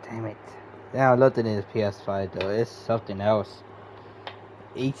 Damn it. Now nothing in the PS5 though. It's something else.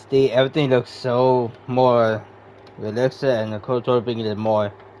 HD, everything looks so more realistic, and the controller bringing it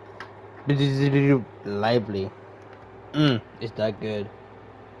more lively. It's that good.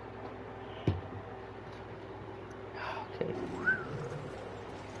 Okay.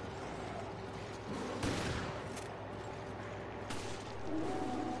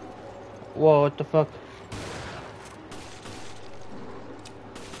 Whoa, what the fuck?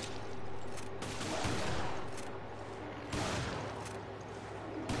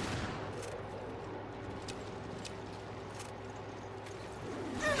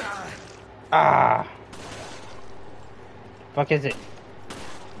 Ah! Fuck is it?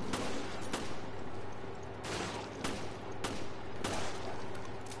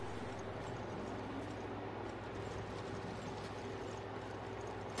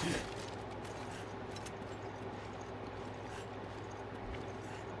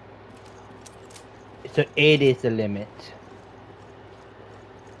 So 8 is the limit.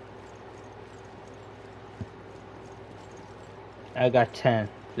 I got 10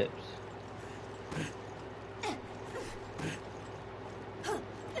 flips.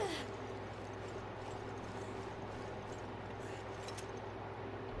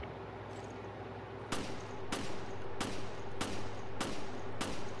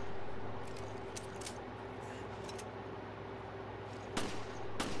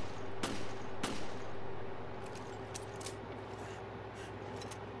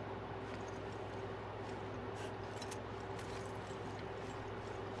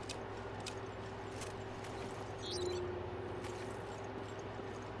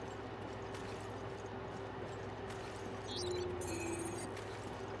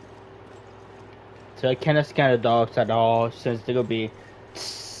 So I cannot scan the dogs at all since they're gonna be,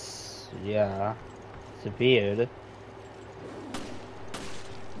 yeah, severe.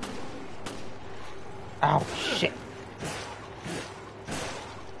 Ow, shit.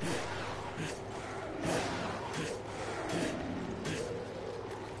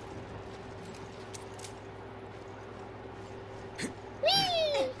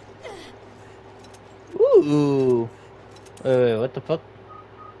 Ooh. Wait, what the fuck?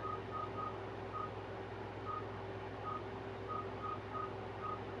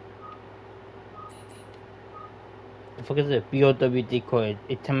 The fuck is it? BOW decoy.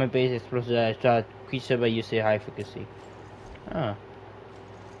 A time-based explosive that shot creature by using high frequency. Ah.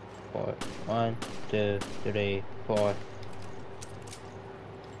 4. 1, 2, 3, 4.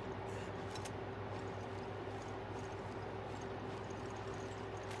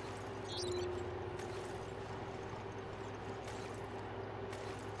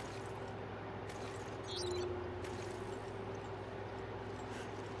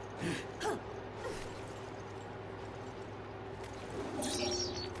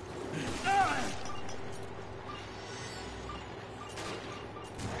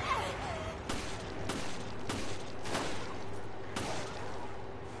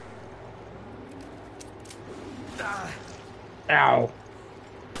 Ow.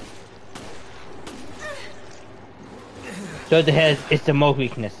 So the head is the most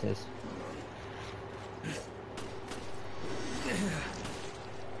weaknesses.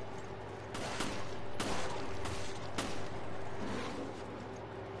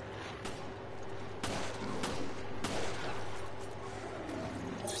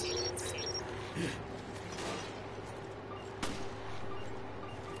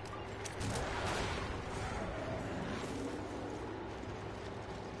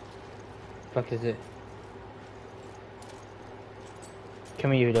 Fuck is it?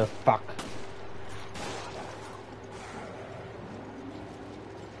 Come here, the fuck.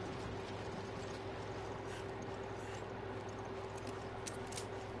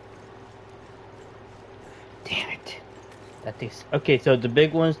 Damn it. That takes. Okay, so the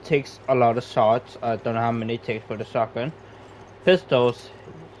big ones takes a lot of shots. I don't know how many it takes for the shotgun. Pistols,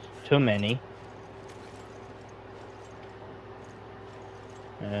 too many.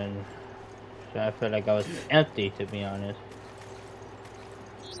 And so I feel like I was empty, to be honest.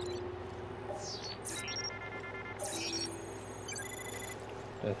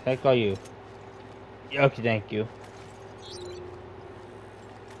 The heck are you? Okay, thank you.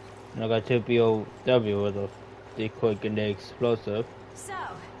 And I got 2 BOW with a decoy and the explosive. So,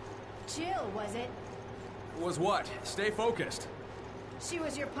 Jill, was it? Was what? Stay focused. She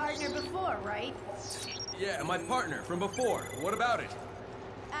was your partner before, right? Yeah, my partner from before. What about it?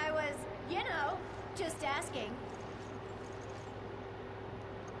 I was, just asking.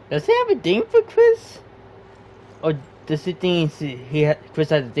 Does he have a ding for Chris? Or This is thing Chris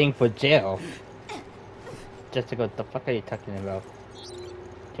has a thing for jail. Jessica, what the fuck are you talking about?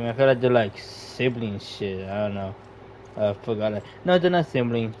 Damn, I feel like they're like sibling shit. I don't know. I forgot it. No, they're not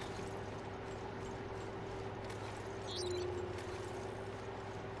siblings.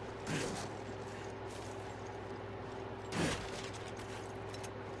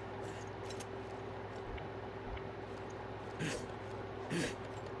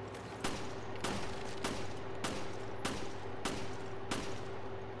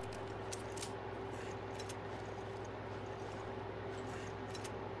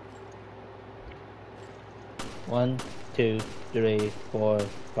 One, 2, 3, 4,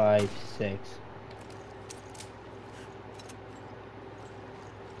 5, 6.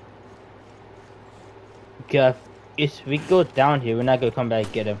 Okay, if we go down here, we're not gonna come back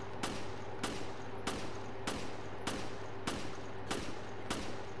and get him.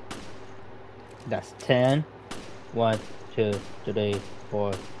 That's 10. 1, 2, 3,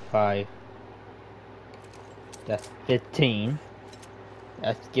 4, 5. That's 15.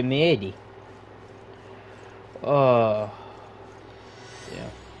 That's give me 80. Oh, yeah.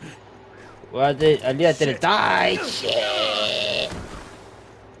 Well, I didn't die. Shit.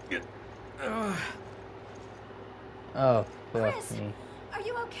 Oh, fuck Chris, me. are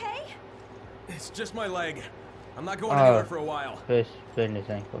you okay? It's just my leg. I'm not going anywhere for a while. Chris, fitness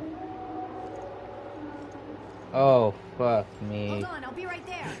ankle. Oh, fuck me. Hold on, I'll be right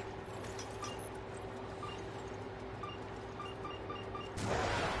there.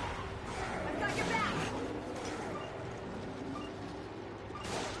 I've got your back.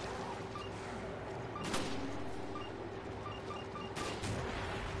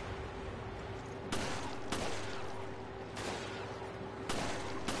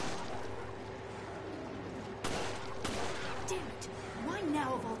 Damn it. Why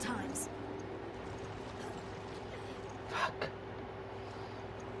now of all times? Fuck.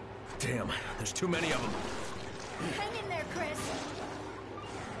 Damn, there's too many of them. Hang in there, Chris.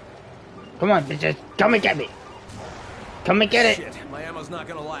 Come on, bitches. Come and get me. Come and get it. Shit, my ammo's not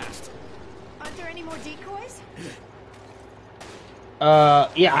gonna last. Aren't there any more decoys?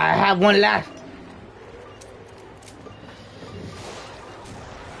 Yeah, I have one left.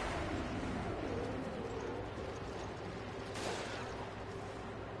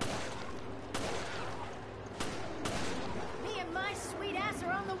 Me and my sweet ass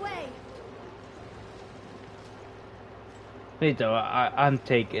are on the way. Wait, though, I'm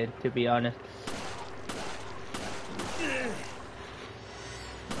taken, to be honest.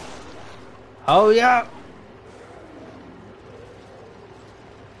 Oh, yeah.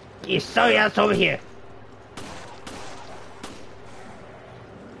 You saw your ass over here.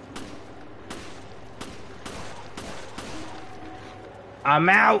 I'm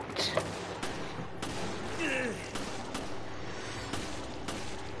out.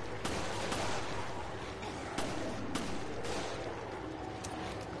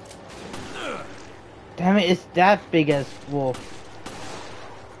 Damn it, it's that big as wolf.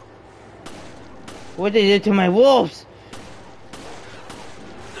 What did they do to my wolves?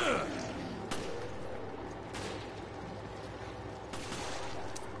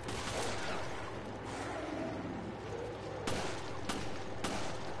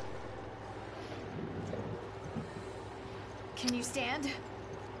 Can you stand?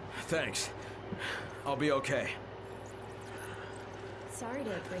 Thanks. I'll be okay. Sorry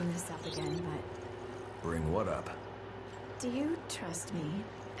to bring this up again, but Bring what up? do you trust me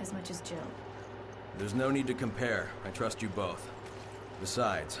as much as Jill? There's no need to compare. I trust you both.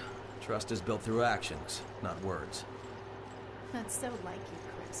 Besides, trust is built through actions, not words. That's so like you,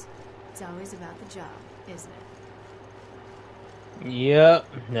 Chris. It's always about the job, isn't it? Yep,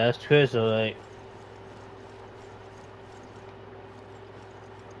 that's Chris, alright.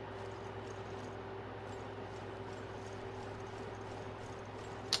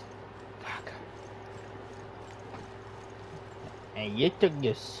 Fuck. And you took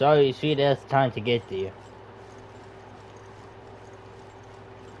your sorry sweet ass time to get there.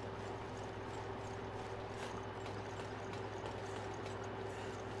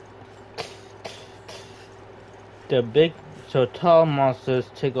 So tall monsters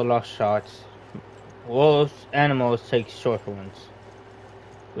take a lot of shots. Wolves, animals take short ones.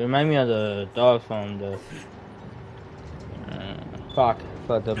 Remind me of the dog from the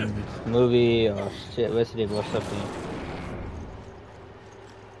for the movie or shit, Resident Evil or something.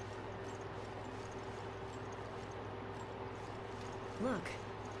 Look,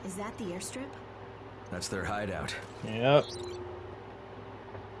 is that the airstrip? That's their hideout. Yep.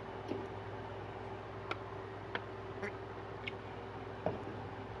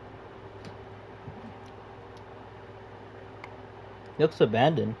 Looks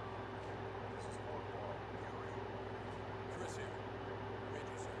abandoned. Chris here. Read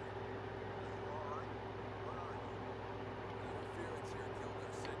you, sir. Interference here killed our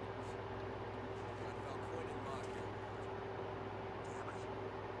signals. Got Falcone and Locke here. Damn it.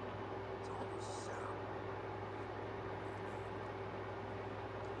 It's all this sound.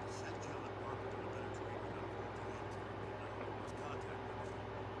 Send John and Parker to the Mediterranean on Voltaire. Lost contact with them.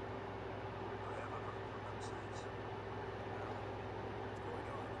 I haven't heard from them since. What's going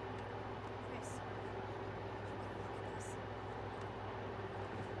on? Chris, you gotta look at this.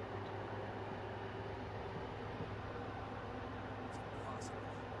 Impossible.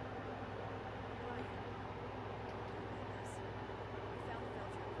 Brian, we found the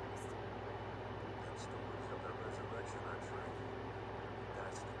Belgian Christ. Them stories of the resurrection are true.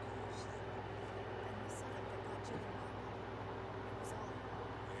 That's the case. And the setup that got Jill involved. It was all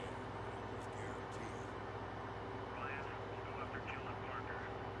Yeah, it was guaranteed. Ryan, we'll go after Jill and Parker.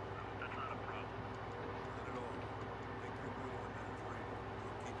 That's not a problem. Not at all. Make your way to the Mediterranean.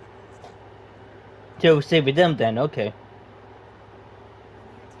 We'll keep you posted. Joe stay with them then, okay. any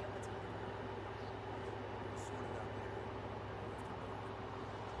idea what's going on. We'll sort it out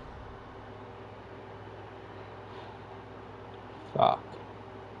later. Fuck.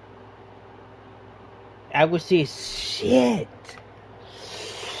 I would say shit.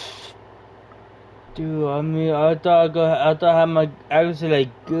 Dude, I mean, I thought I had my accuracy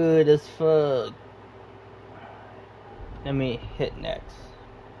like good as fuck. Let me hit next.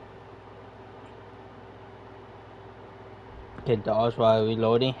 Can dodge while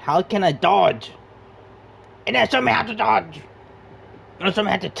reloading. How can I dodge? And then show me how to dodge. And show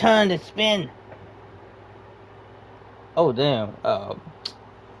me how to turn and spin. Oh damn. Oh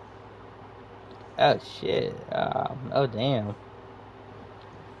shit. Oh damn.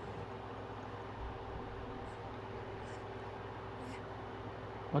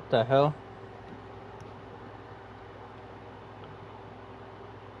 What the hell?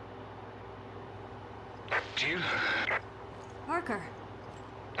 Jill, Parker.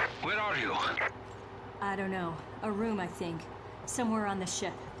 where are you? I don't know. A room, I think. Somewhere on the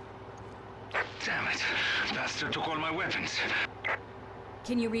ship. Damn it. Bastard took all my weapons.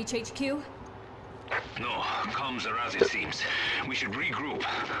 Can you reach HQ? No, comms are out it seems. We should regroup.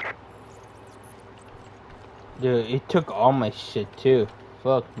 Dude, it took all my shit too.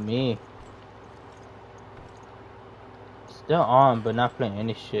 Fuck me. Still on, but not playing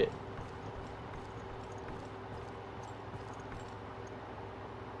any shit.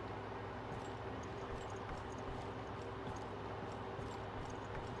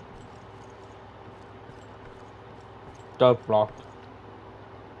 Door blocked.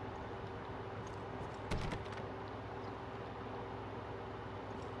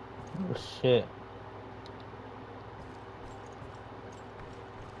 Oh shit.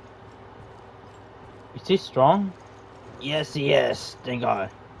 Is he strong? Yes, he is. Thank God.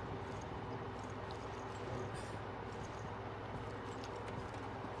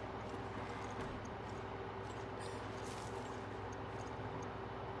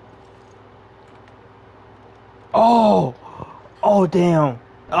 Oh! Oh, damn.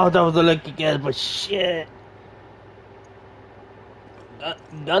 Oh, that was a lucky guess, but shit.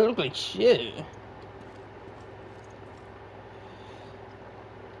 That looked like shit.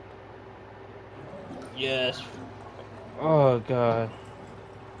 Yes. Oh, God.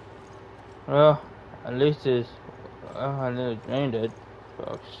 Well, at least it's... I nearly drained it.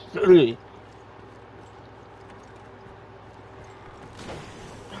 Fuck, silly.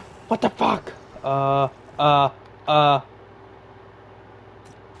 What the fuck?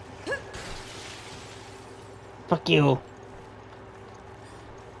 Fuck you.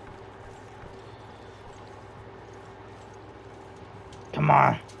 Come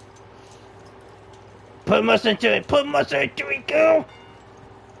on. Put muscle into it. Put muscle into it, girl.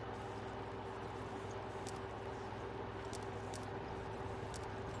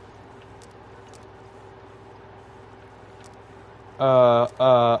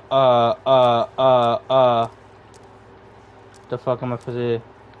 The fuck am I supposed to do?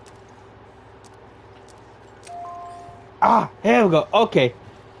 Ah, here we go. Okay.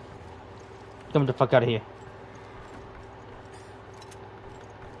 Get the fuck out of here.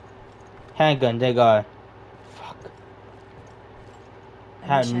 Handgun, they got. Fuck. I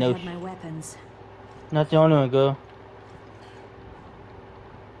Had wish no. I had my weapons. Not the only one, girl.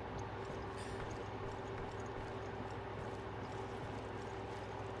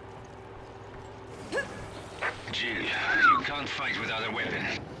 Jill, you can't fight without a weapon.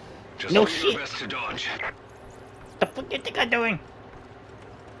 Just No do shit. your best to dodge. The fuck you think I'm doing?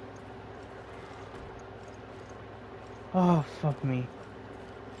 Oh, fuck me.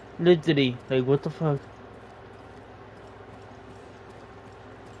 Literally, like, what the fuck?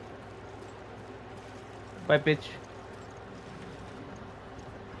 Bye, bitch.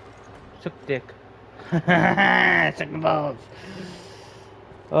 Suck dick. Suck my balls.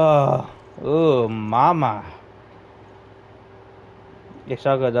 Oh, mama.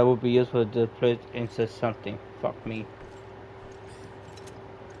 Yasaga, that would be useful to place into something. Fuck me.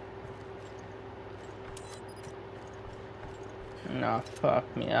 Nah, fuck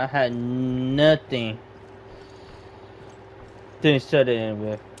me. I had nothing. Didn't set it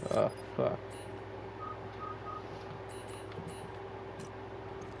anywhere. Oh, fuck.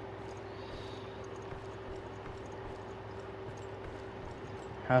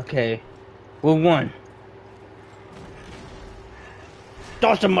 Okay. We won.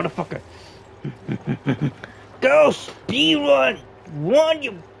 Dodge the motherfucker. Go speed run. Run,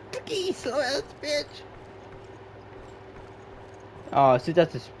 you freaky slow ass bitch. Oh, see,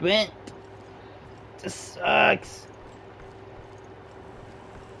 that's a sprint. This sucks.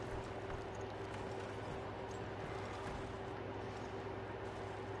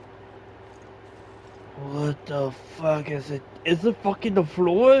 What the fuck is it? Is it fucking the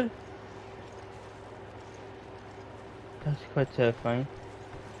floor? That's quite terrifying.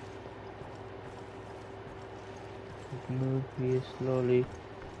 Move here slowly.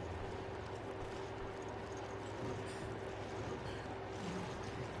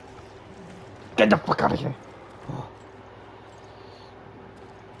 Get the fuck out of here! Oh.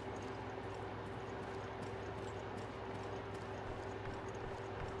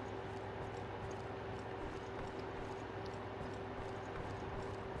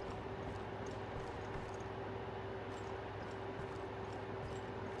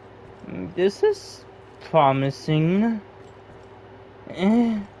 This is promising.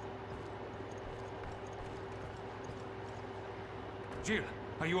 Jill,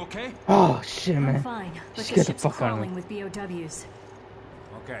 are you okay? Oh shit, man. I'm fine, but Just the get the ship's fuck out of crawling me. with BOWs.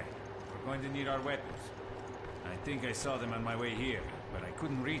 Okay, we're going to need our weapons. I think I saw them on my way here, but I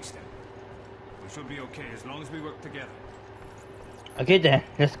couldn't reach them. We should be okay as long as we work together. Okay then,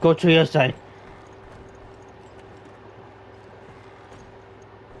 let's go to your side.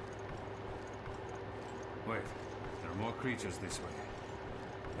 Wait, there are more creatures this way.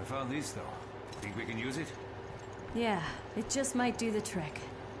 I found this though. Think we can use it? Yeah, it just might do the trick.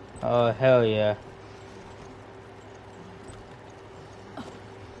 Oh hell yeah.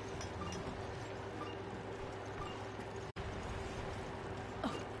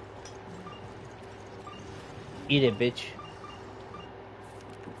 Eat it, bitch.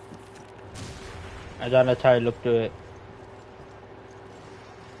 I gotta try to look through it.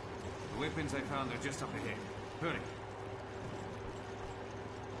 The weapons I found are just up ahead. Hurry.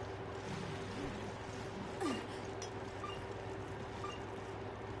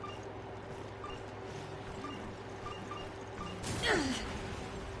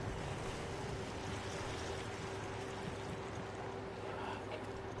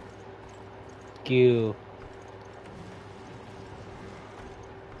 You.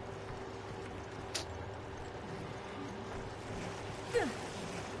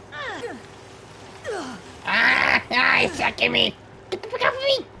 It's sucking me. Get the fuck off of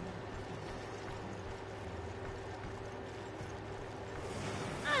me.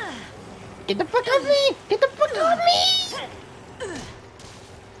 Get the fuck off me. Get the fuck off me.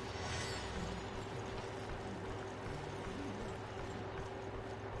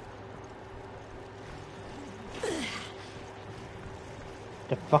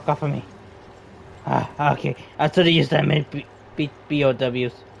 The fuck off of me. Ah, okay. I should have used that many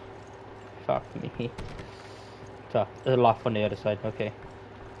BOWs. Fuck me. So, there's a lock on the other side, okay.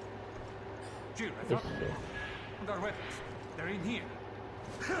 Jill, I found them. And our weapons. They're in here.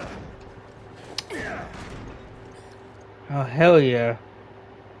 Oh, hell yeah.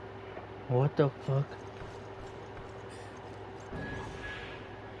 What the fuck?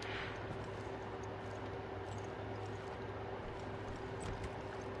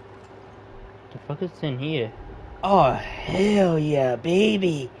 The fuck is in here? Oh, hell yeah,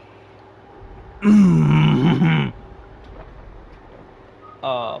 baby.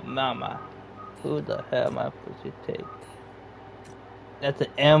 Oh, mama. Who the hell am I supposed to take? That's an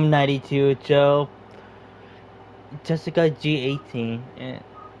M92, Joe. Jessica G18. And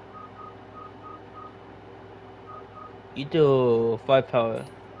you do 5 power.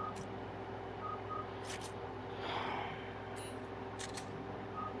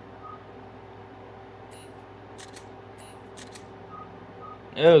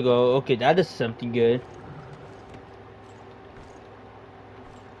 There we go. Okay, that is something good.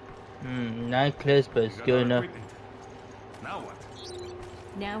 9 clips, but it's good enough. Equipment. Now what?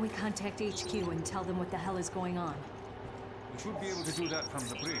 Now we contact HQ and tell them what the hell is going on. We should be able to do that from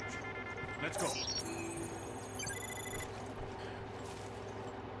the bridge. Let's go.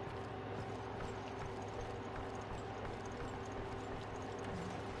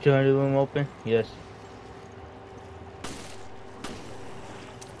 Do you want the room open? Yes.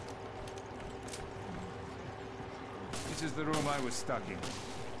 This is the room I was stuck in.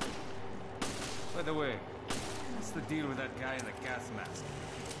 By the way, what's the deal with that guy in the gas mask?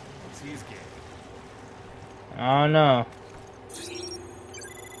 What's his game? I don't know.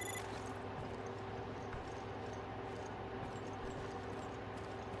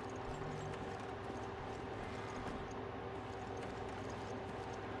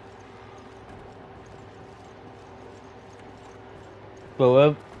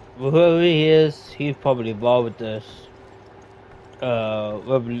 But whoever he is, he's probably involved with this,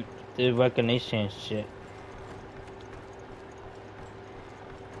 the recognition shit.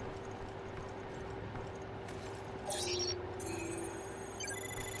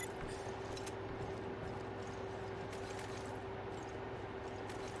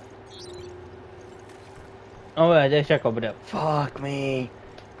 Oh yeah, they check over there. Fuck me.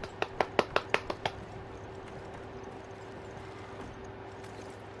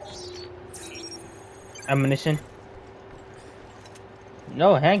 Ammunition?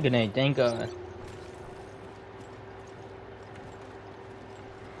 No hand grenade, thank God.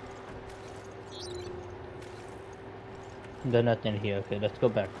 There's nothing here. Okay, let's go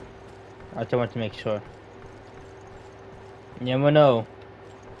back. I just want to make sure. You never know.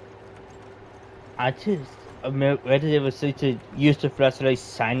 I just ready to use the flashlight,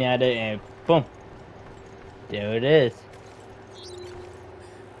 shine at it, and boom. There it is.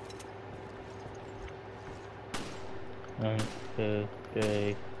 One, two,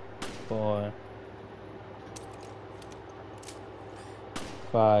 three, 4,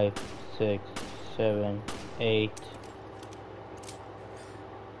 5, 6, 7, 8.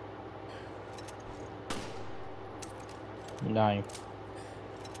 Nine.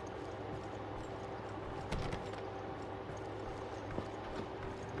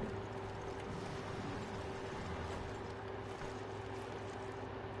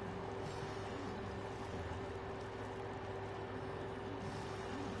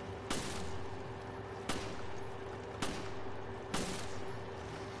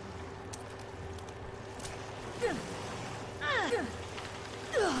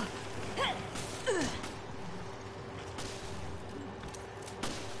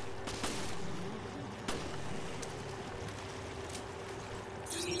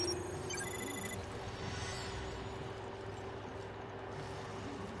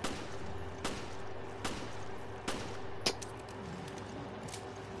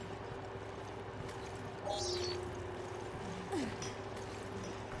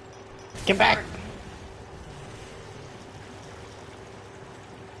 Get back!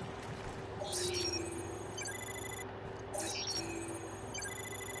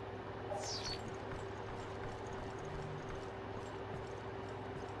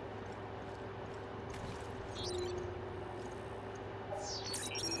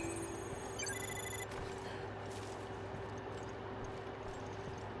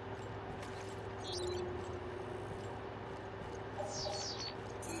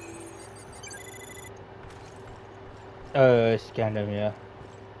 It's kind of, yeah.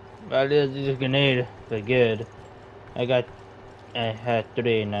 But this is a grenade, but good. I had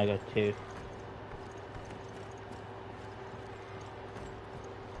 3 and I got 2.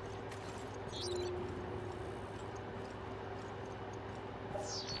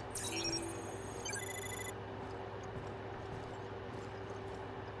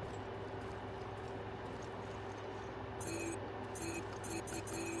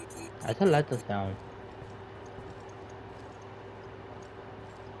 I don't like the sound.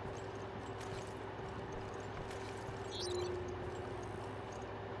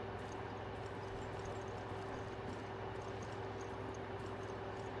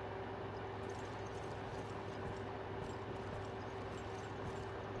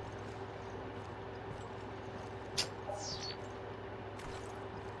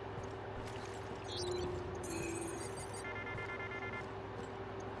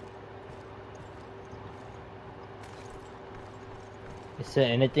 Is there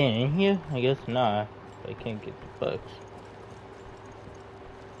anything in here? I guess not. I can't get the bugs.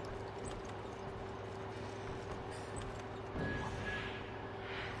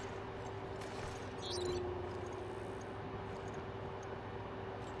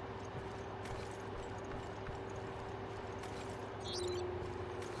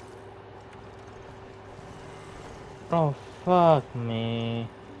 Oh, Fuck me.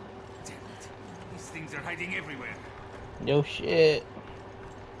 Damn it. These things are hiding everywhere. Yo shit.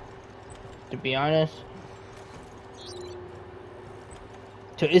 To be honest.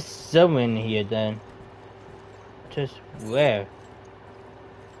 So it's somewhere in here then. Just where?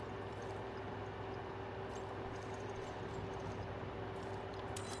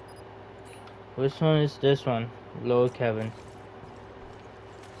 Which one is this one? Lower cabin.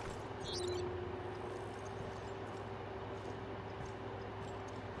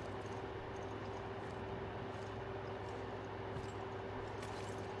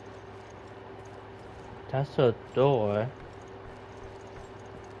 That's a door.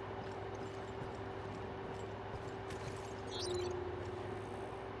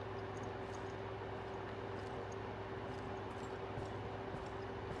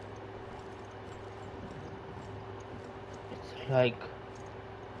 It's like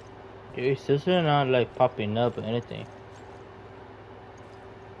your sister not like popping up or anything.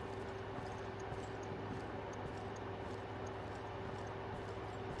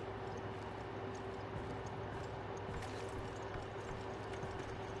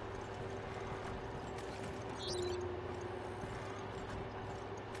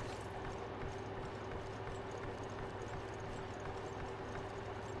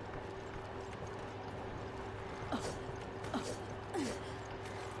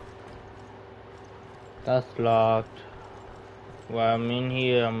 That's locked. While I'm in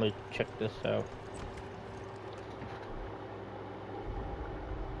here, I'm gonna check this out.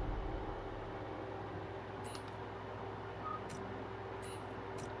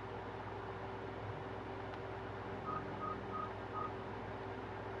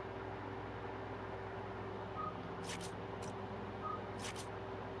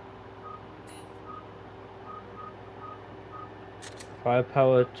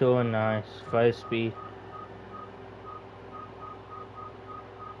 Firepower 209, 5 speed.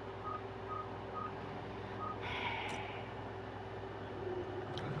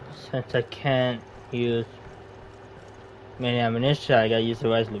 Since I can't use many ammunition, I gotta use the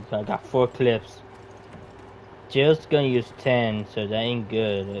rifle because I got 4 clips. Jill's gonna use 10, so that ain't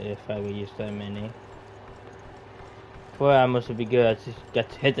good if I would use that many. 4 ammo should be good. I just got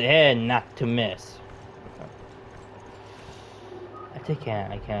to hit the head, not to miss. I think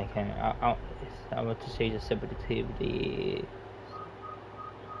I can't. I want to say the sensitivity.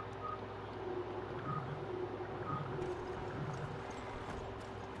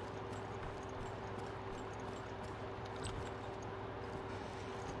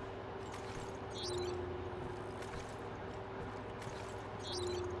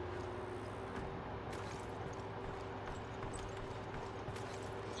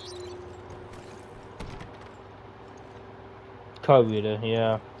 Car reader,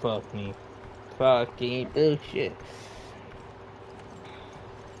 yeah, fuck me. Fucking bullshit.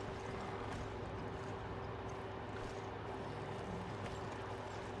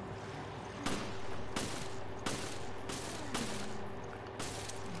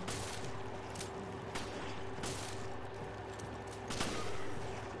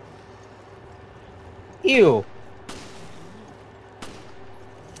 Ew.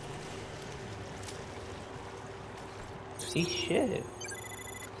 See shit.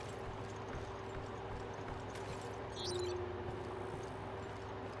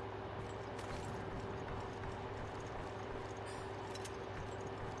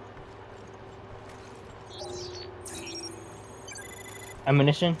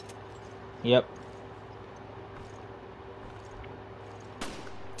 Ammunition? Yep.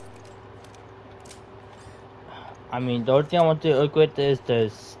 I mean, the only thing I want to equip is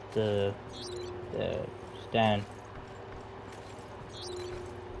the stand.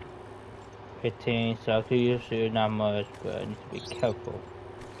 15, so I could use it not much, but I need to be careful.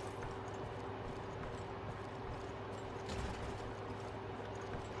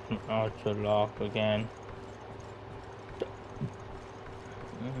 Auto lock again.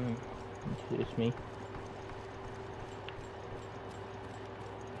 Excuse me.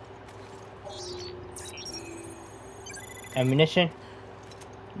 Ammunition?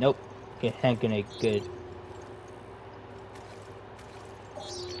 Nope. Okay, hand grenade, good.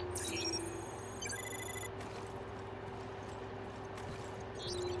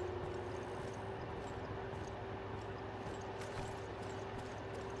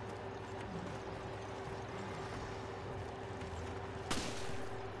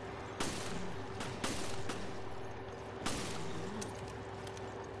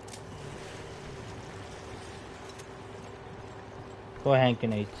 Four hand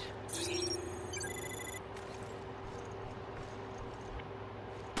grenades.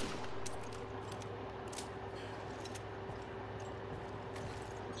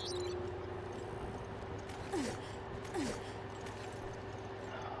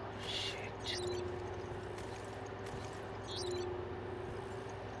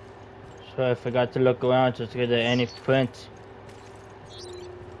 So I forgot to look around just to get any prints.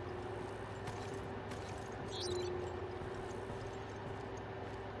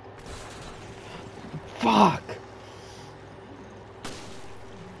 Fuck!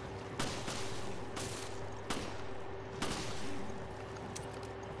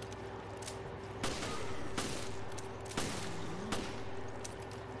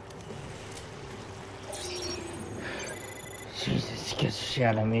 Jesus, he gets the shit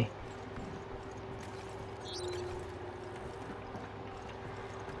out of me.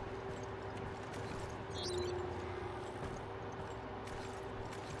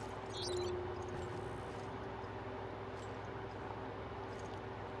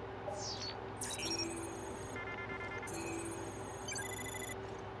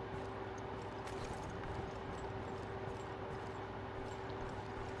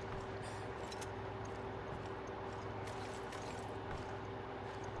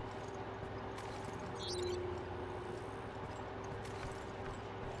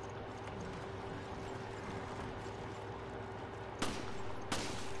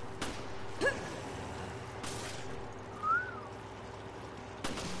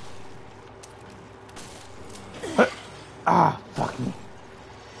 Ah, fuck me.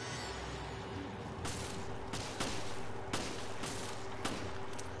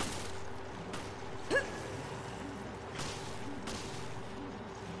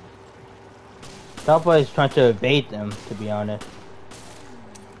 That boy is trying to evade them, to be honest.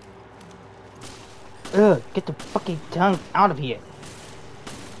 Ugh, get the fucking tongue out of here.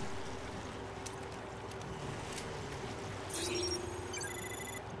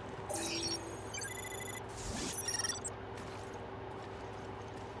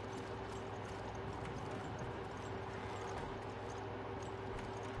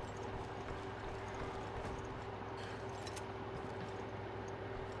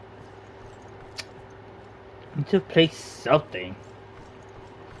 I need to play something.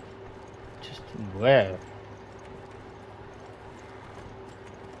 Just where?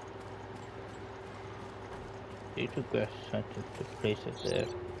 Need to get something to place it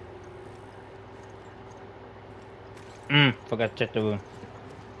there. Forgot to check the room.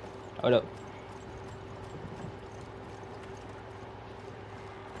 Hold up.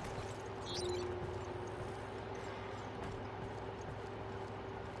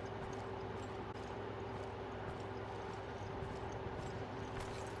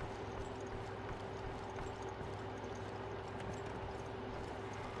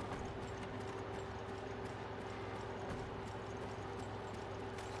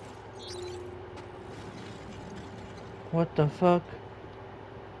 What the fuck?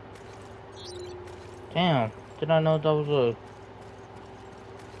 Damn, did I know that was a...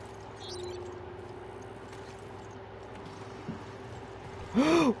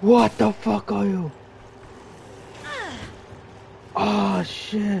 What the fuck are you? Oh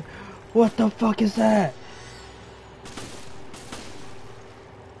shit, what the fuck is that?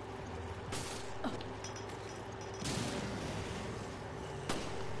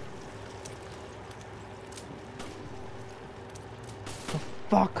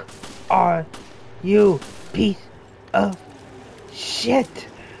 Fuck are you, piece of shit?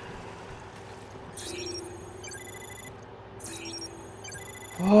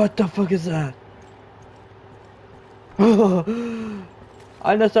 What the fuck is that?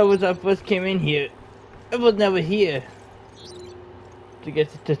 I know that was when I first came in here. It was never here. To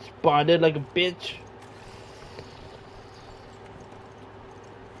get it to spawn it like a bitch.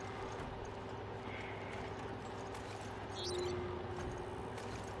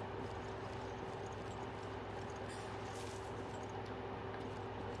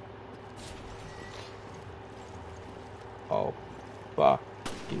 Oh, fuck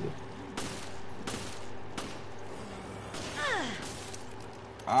you.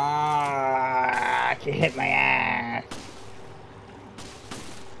 Ah, she hit my ass.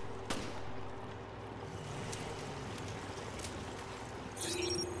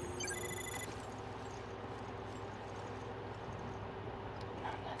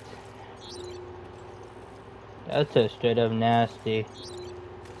 That's a straight up nasty.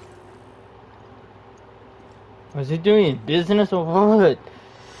 Was he doing business or what?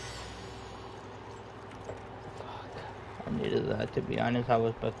 Fuck. I needed that, to be honest. I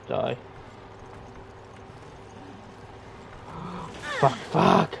was about to die. Fuck,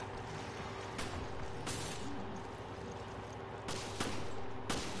 fuck.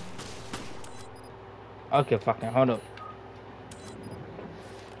 Okay, fucking hold up.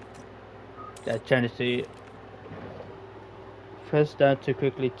 Just trying to see. Press down to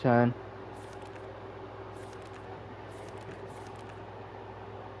quickly turn.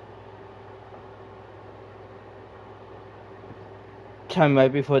 time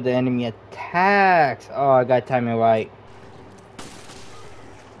right before the enemy attacks. Oh, I got timing right.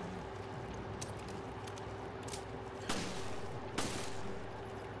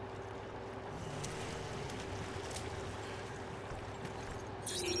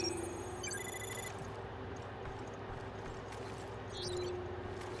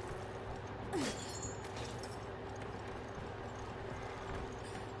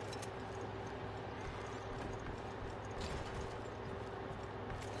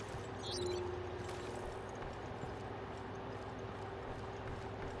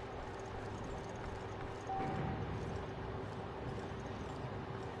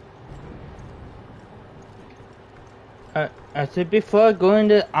 I said before going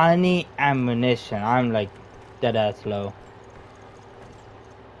to any ammunition, I'm like dead ass low.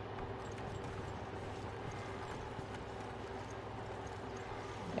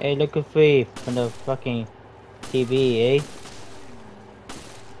 Hey, look at free from the fucking TV, eh?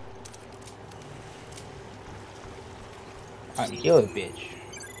 You're a bitch.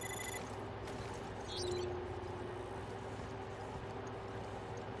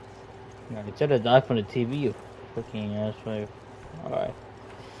 No, instead of die from the TV, you fucking asshole. Alright.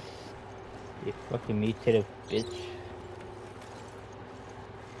 You fucking mutated bitch.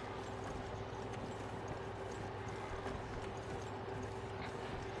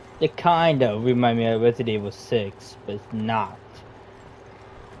 They kinda remind me of Resident Evil 6, but it's not.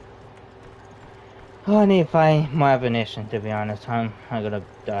 Oh, I need to find more ammunition, to be honest. I'm gonna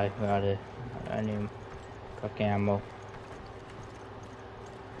die without it. I need fucking ammo.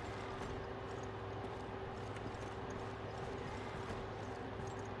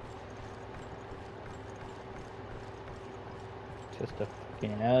 Just a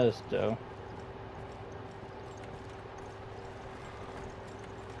fucking ass, though.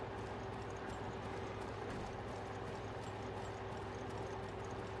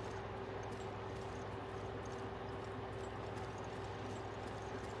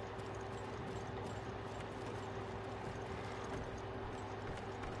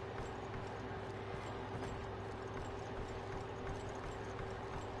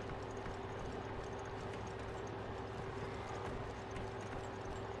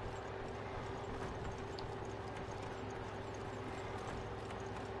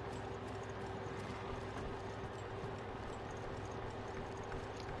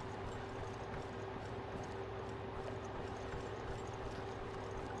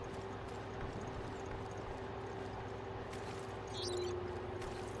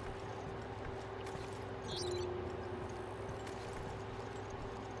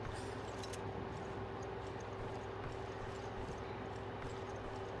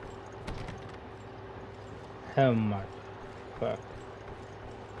 Oh my fuck.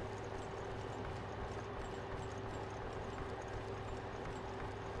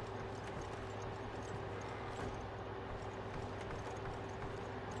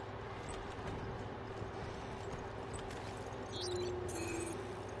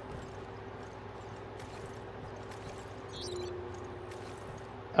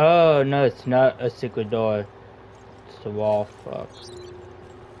 Oh no, it's not a secret door. It's the wall, fuck.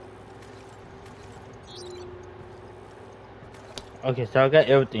 Okay, so I got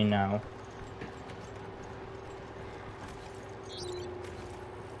everything now.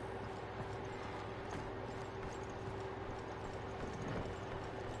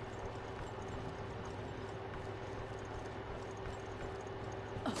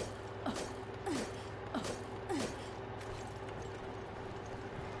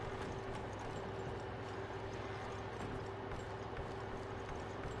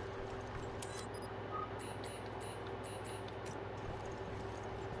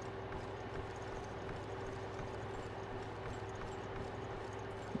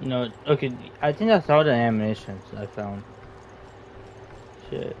 No, okay, I think that's all the ammunitions I found.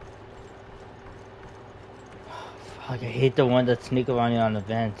 Shit. Fuck, I hate the one that sneak around you on the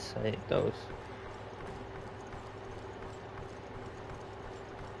vents. I hate those.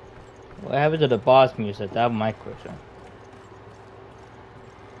 What happened to the boss music? That was my question.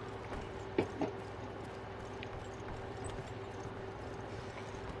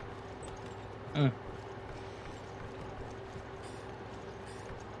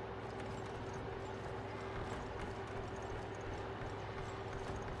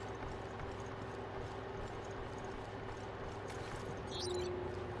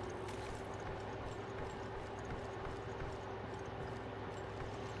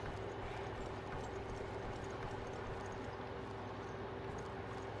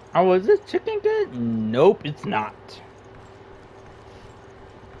 Oh, is this chicken good? Nope, it's not.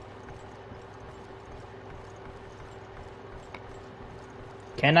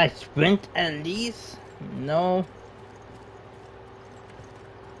 Can I sprint at least? No.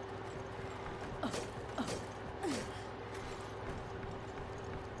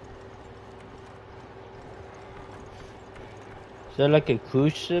 Is that like a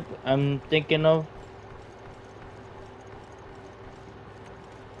cruise ship I'm thinking of?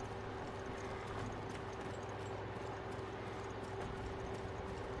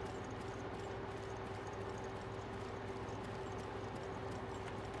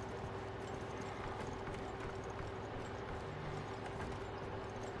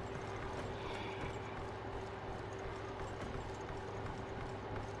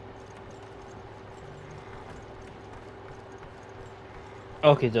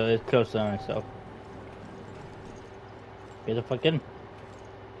 Okay, so it's closed on itself. Get the fuck in.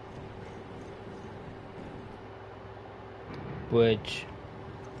 Bridge.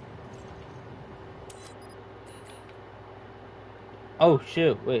 Oh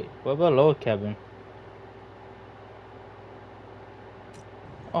shit, wait, what about lower cabin?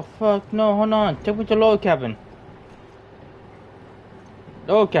 Oh fuck, no, hold on, take me to lower cabin.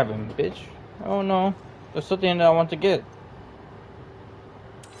 Lower cabin, bitch. Oh no, there's something that I want to get.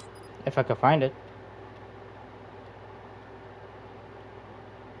 If I can find it.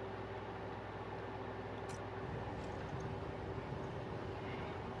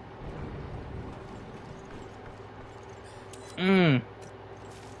 Mmm.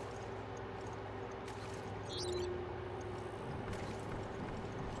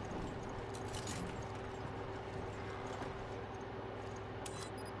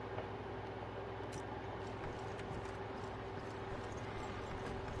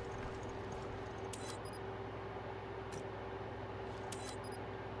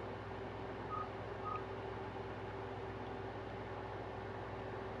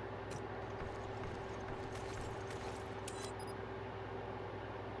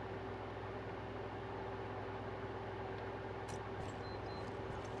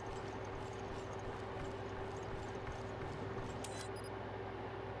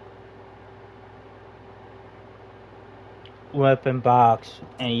 Weapon box,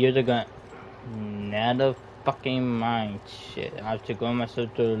 and you're the gun. Never fucking mind. Shit, I have to go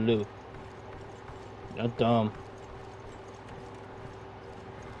myself to the loot. You're dumb.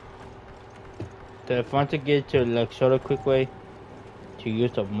 So if I want to get to like sort of quick way to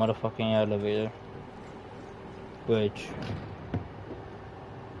use the motherfucking elevator. Bridge.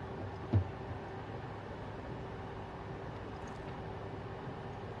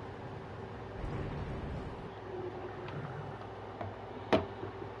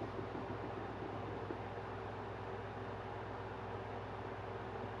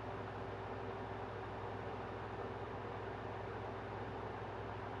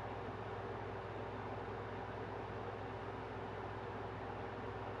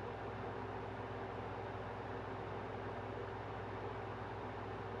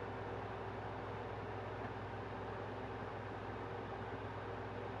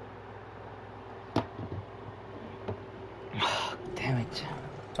 Damn it.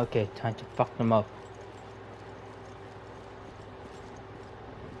 Okay, time to fuck them up.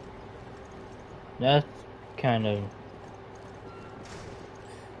 That's kind of...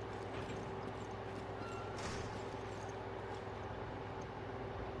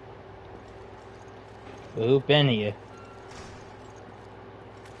 Who been here?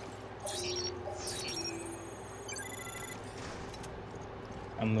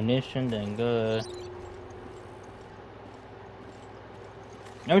 Ammunition, then good.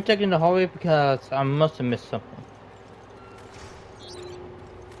 I'm checking the hallway because I must have missed something.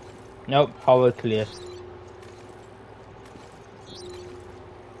 Nope, hallway clear.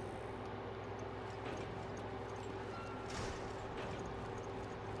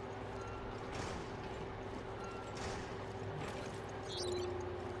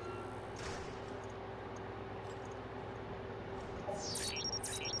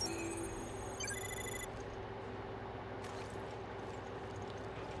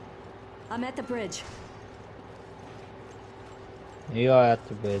 I'm at the bridge. You are at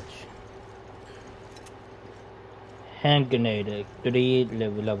the bridge. Hand grenade, 3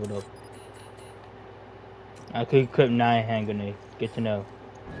 level up. I could equip 9 hand grenades. Good to know.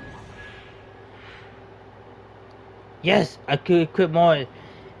 Yes, I could equip more.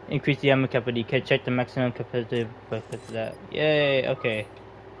 Increase the ammo capacity. Can check the maximum capacity for that. Yay, okay.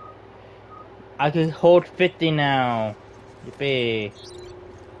 I can hold 50 now. Yippee.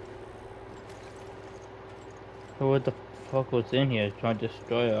 What the fuck was in here? Trying to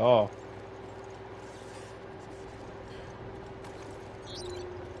destroy it all.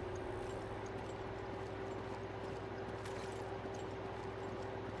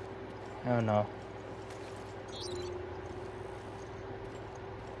 I don't know.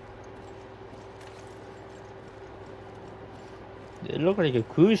 It looked like a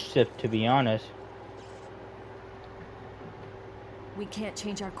cruise ship, to be honest. We can't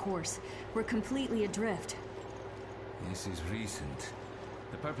change our course. We're completely adrift. This is recent.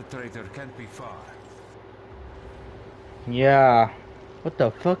 The perpetrator can't be far. Yeah. What the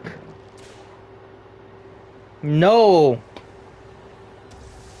fuck? No!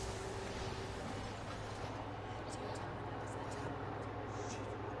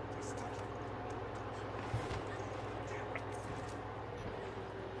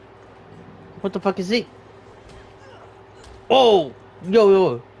 What the fuck is he? Oh!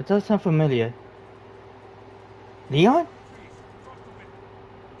 Yo, it does sound familiar. Leon?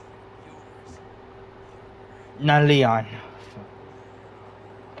 Not Leon.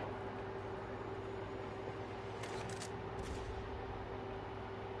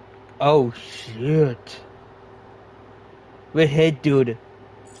 Oh shit. Redhead dude.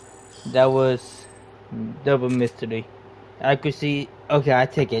 That was double mystery. I could see. Okay, I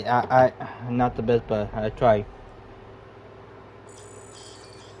take it. I not the best, but I try.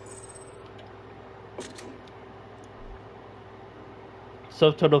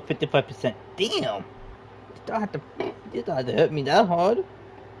 Subtotal 55%. Damn. You don't have to hurt me that hard.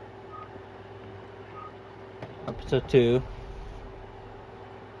 Episode 2.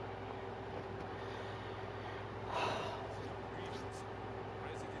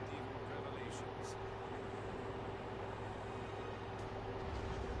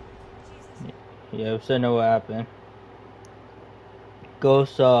 Yeah, so I know what happened.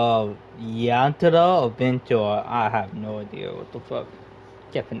 Ghost of Yantara or Ventura? I have no idea what the fuck.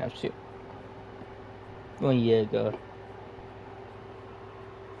 Can't pronounce shit. 1 year ago.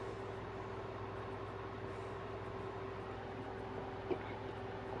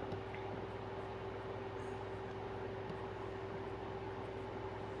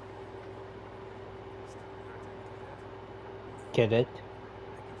 Get it?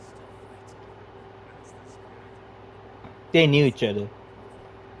 They knew each other.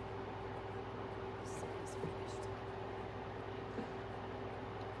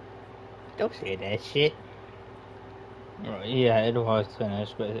 Don't say that shit. Oh, yeah, it was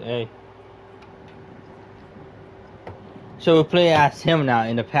finished, but hey. So we play as him now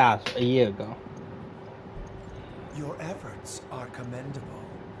in the past, a year ago. Your efforts are commendable.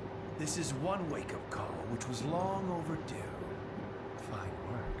 This is one wake-up call which was long overdue. Fine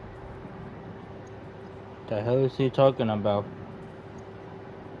work. The hell is he talking about?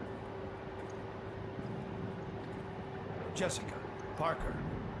 Jessica, Parker,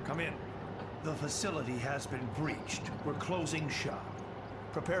 come in. The facility has been breached. We're closing shop.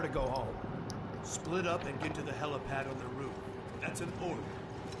 Prepare to go home. Split up and get to the helipad on the roof. That's an order.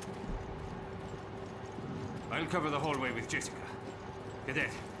 I'll cover the hallway with Jessica. Cadet,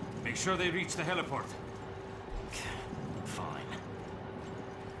 make sure they reach the heliport. Fine.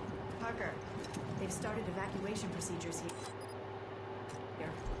 Parker, they've started evacuation procedures here.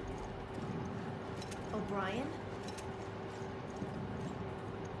 O'Brien?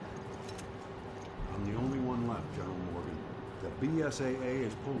 I'm the only one left, General Morgan. The BSAA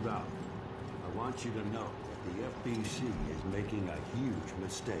is pulled out. I want you to know that the FBC is making a huge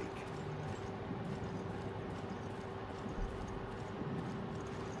mistake.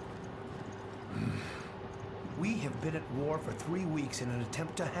 We have been at war for 3 weeks in an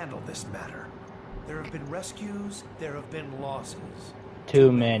attempt to handle this matter. There have been rescues, there have been losses.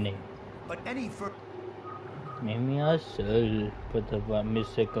 Too many. But any Maybe I should put the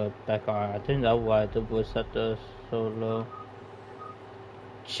music back on. I think that's why the voice actor so low.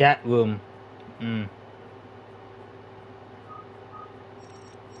 Chat room.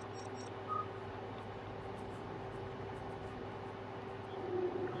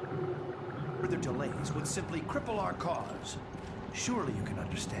 further delays would simply cripple our cause. Surely you can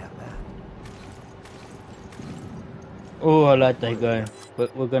understand that. Oh, I like that guy.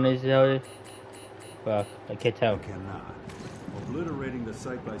 We're gonna tell it. Well, I can't tell. I cannot. Obliterating the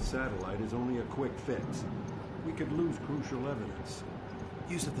site by satellite is only a quick fix. We could lose crucial evidence.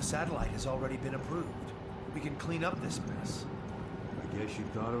 Use of the satellite has already been approved. We can clean up this mess. I guess you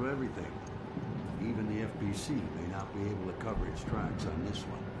thought of everything. Even the FBC may not be able to cover its tracks on this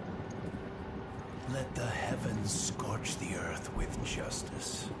one. Let the heavens scorch the earth with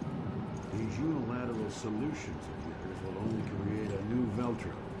justice. These unilateral solutions of yours will only create a new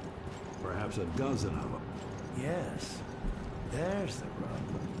Veltro. Perhaps a dozen of them. Yes, there's the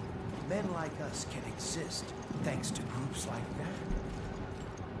rub. Men like us can exist thanks to groups like that.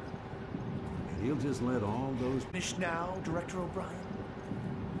 And he'll just let all those... Finish now, Director O'Brien?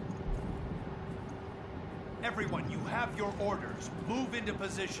 Everyone, you have your orders. Move into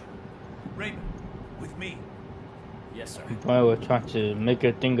position. Raymond, with me. Yes, sir. Boy, we're trying to make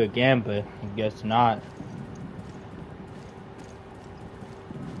her think again, but I guess not.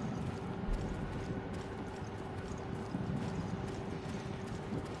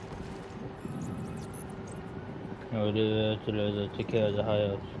 Take care of the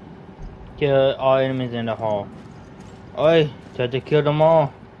hideouts. Kill all enemies in the hall. Oi, try to kill them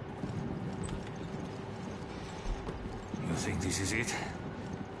all. You think this is it?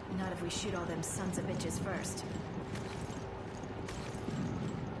 Not if we shoot all them sons of bitches first.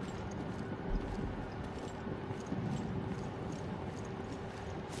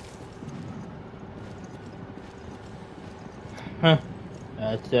 Huh.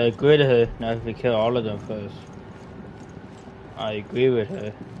 I agree with her. Now if we kill all of them first. I agree with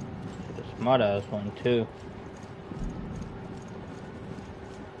her. The smart ass one too.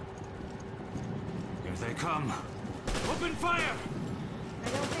 Here they come. Open fire! I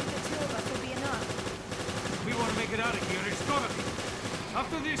don't think the two of us will be enough. If we want to make it out of here, it's gotta be.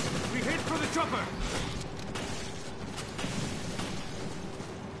 After this, we head for the chopper.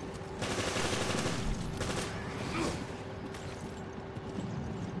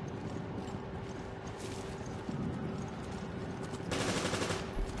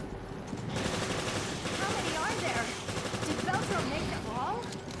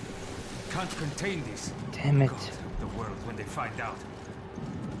 Can't contain this. Damn it. God, the world when they find out.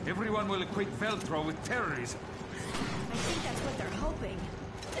 Everyone will equate Veltro with terrorism. I think that's what they're hoping.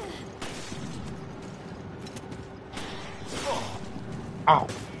 Ow.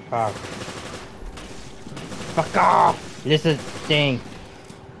 Fuck. Fuck off! This is thing.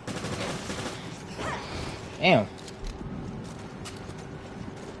 Damn.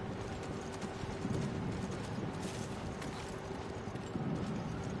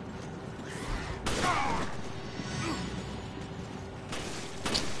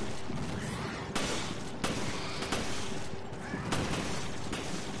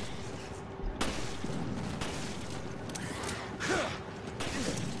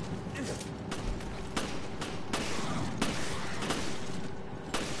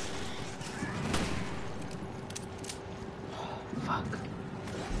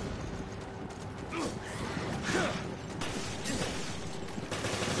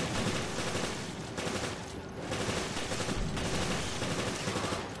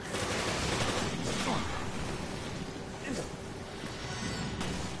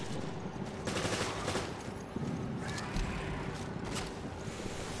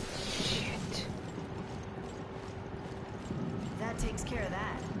 Takes care of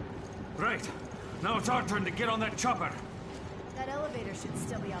that. Right. Now it's our turn to get on that chopper. That elevator should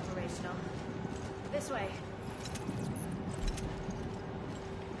still be operational. This way.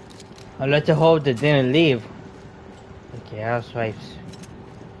 I let you hope they didn't leave. Okay, housewives.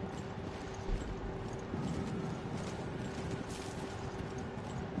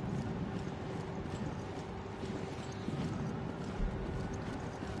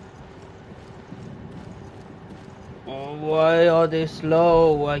 Why are they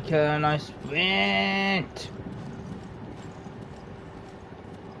slow? Why can't I sprint?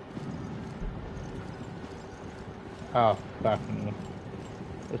 Oh, fuck me.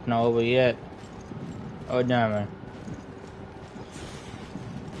 It's not over yet. Oh, damn it.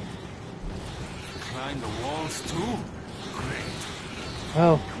 Climb the walls too? Great.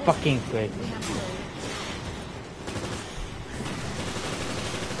 Oh, fucking great.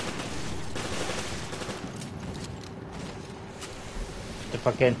 The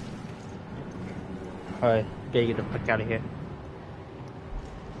fucking. Alright, gotta get the fuck out of here.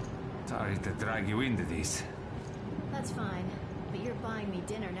 Sorry to drag you into this. That's fine, but you're buying me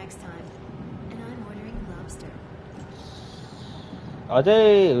dinner next time, and I'm ordering lobster. Are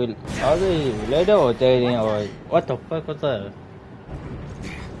they related or dating or what the fuck was that?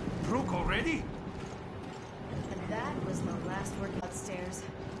 Broke already? And that was the last word upstairs.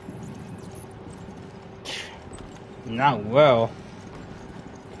 Not well.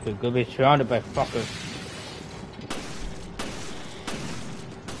 We're gonna be surrounded by fuckers.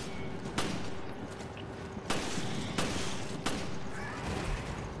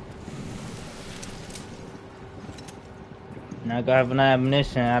 Not gonna have no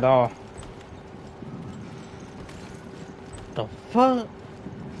ammunition at all. The fuck?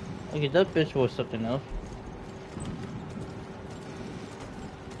 Okay, that bitch was something else.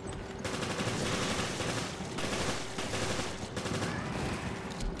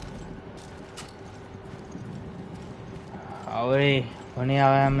 Already running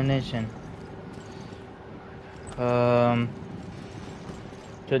out of ammunition.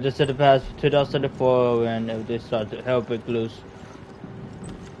 to the city past 2004 when they start to help break loose.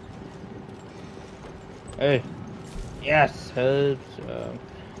 Hey, yes, herbs,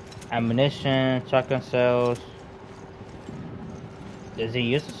 ammunition, shotgun shells. Does he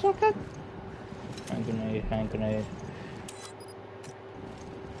use the shotgun? Hand grenade, hand grenade.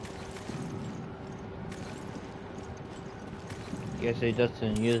 Guess he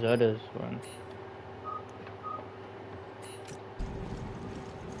doesn't use others ones.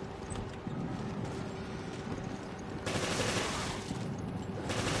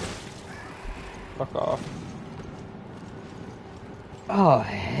 Fuck off. Oh,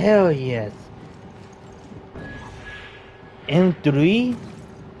 hell yes. M3?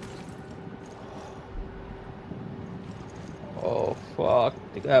 Oh, fuck.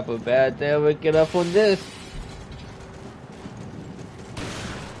 They have a bad day waking up on this.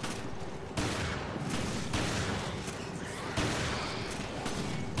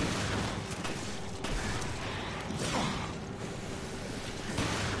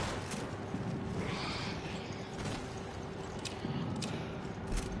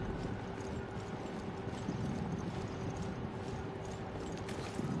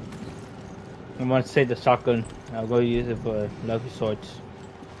 I want to say the shotgun. I'll go use it for lucky swords.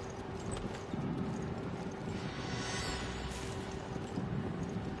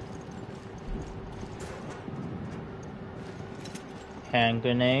 Hand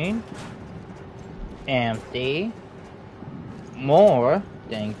grenade. Empty. More.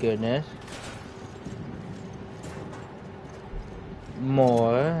 Thank goodness.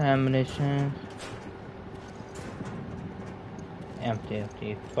 More ammunition.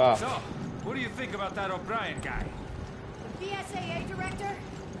 Empty. Fuck. So, what do you think about that O'Brien guy? The BSAA director?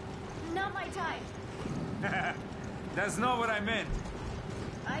 Not my type. That's not what I meant.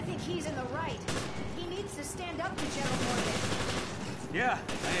 I think he's in the right. He needs to stand up to General Morgan. Yeah,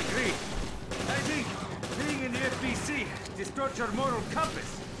 I agree. I think being in the FBC distorts your moral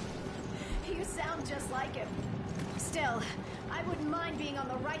compass. You sound just like him. Still, I wouldn't mind being on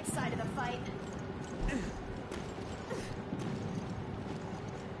the right side of the fight.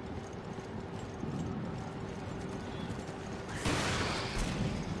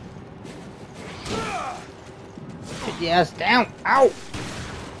 Get the ass down! Ow!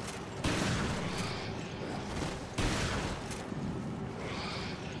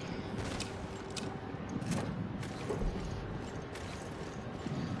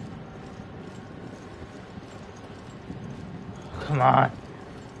 Come on.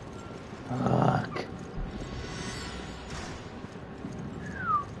 Fuck.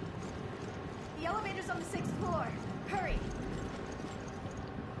 The elevator's on the 6th floor. Hurry.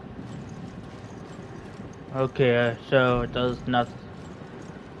 Okay, so it does not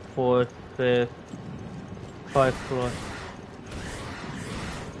 4th, 5th, 5th floor.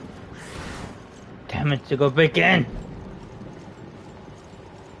 Damn it, to go back in!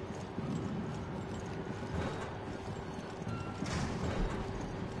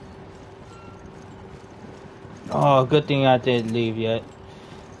 Oh, good thing I didn't leave yet.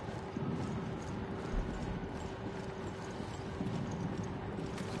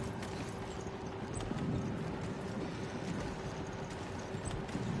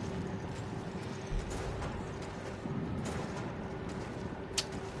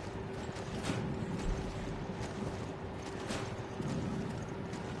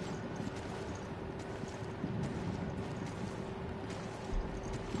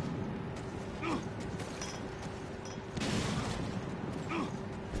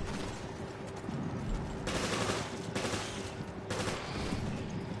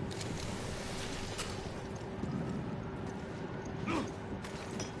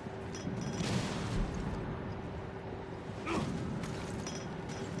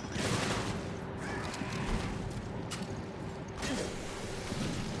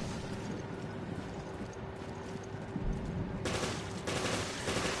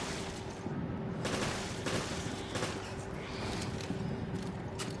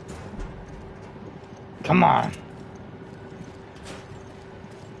 Come on.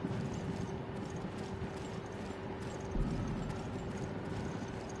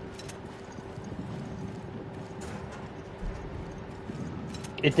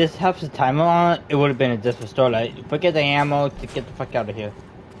 If this helps the timer on, it would have been a just restore. Like, forget the ammo to get the fuck out of here.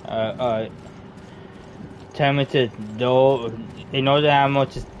 Tell me to do, in order the ammo,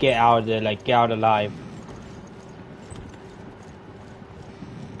 just get out of there, like, get out alive.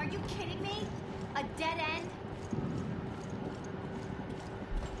 Are you kidding me? A dead end?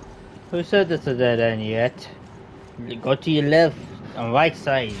 Who said this is a dead end yet? Go to your left and right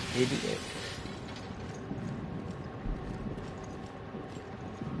side, idiot.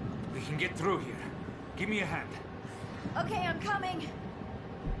 get through here. Give me a hand. Okay, I'm coming.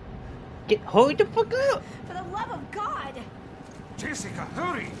 Hold the fuck up! For the love of God! Jessica,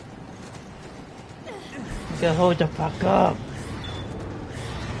 hurry! Hold the fuck up!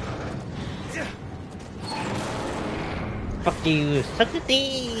 Fuck you, suck the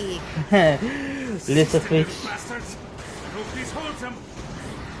dick! Little fish. Bastards! I hope this holds them.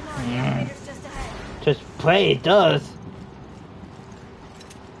 Come on, the elevator's just ahead. Just play, it does!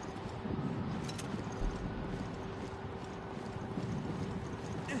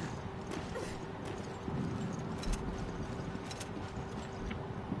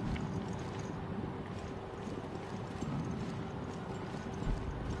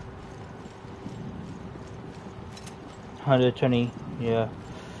 $120, yeah.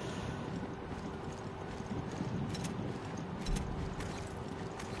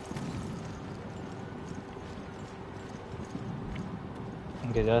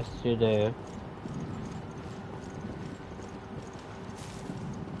 Okay, that's still there.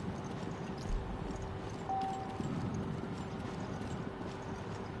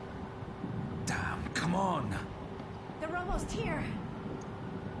 Damn, come on! They're almost here.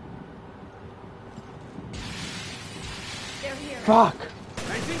 They're here. Fuck!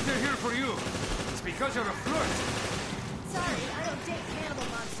 I think they're here for you. It's because you're a flirt. Sorry, I don't date cannibal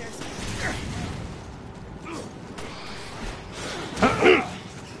monsters.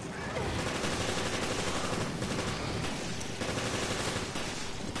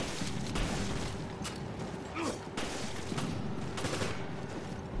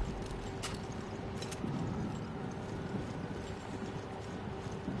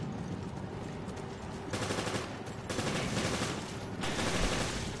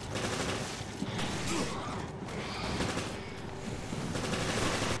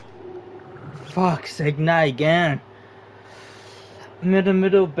 Fuck, sake, not again. I'm in the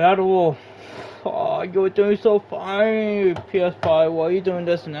middle of battle. Oh, you're doing so fine. PS5, why are you doing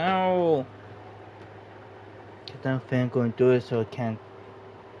this now? I don't think I'm going to do it so I can't.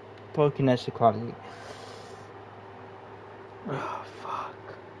 Poor connection quality. Oh,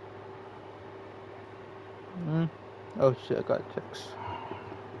 fuck. Oh shit, I got text.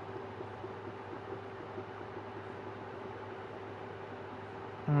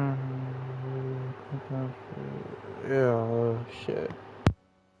 Yeah, oh shit.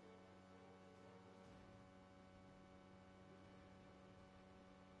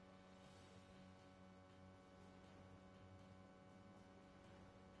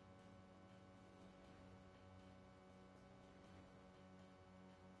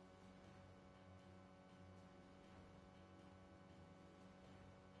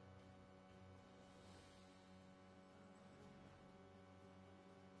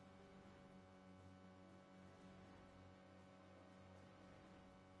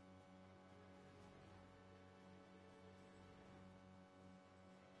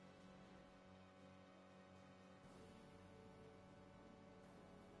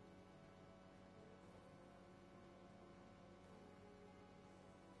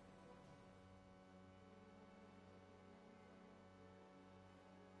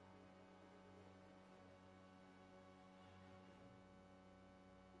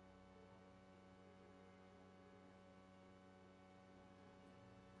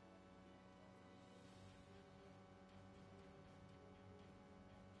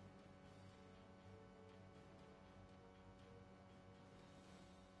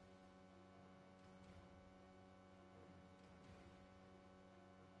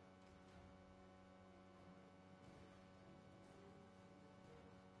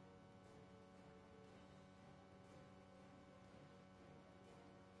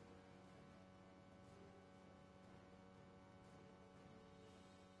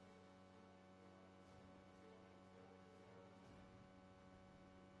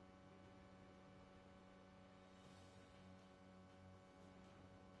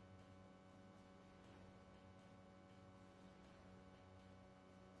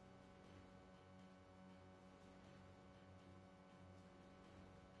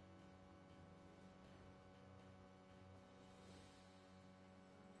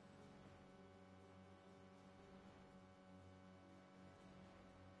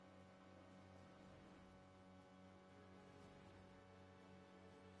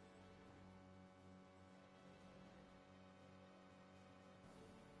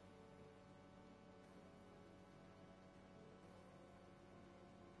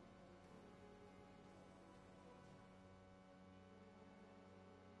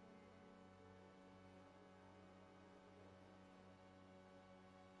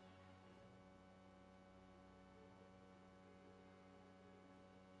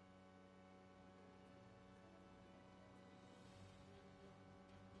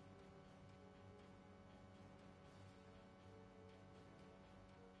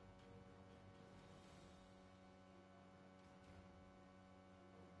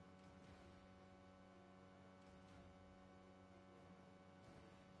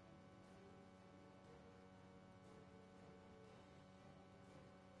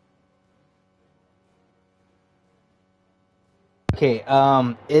 Okay,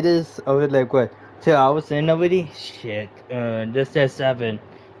 it is over like what? 2 hours in already? Shit. Just at 7.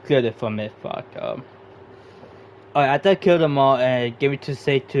 Cleared it from it. Fuck. Alright, after I kill them all and give it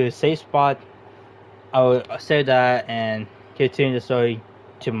to a safe spot, I will say that and continue the story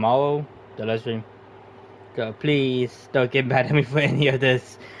tomorrow. The live stream. God, please don't get mad at me for any of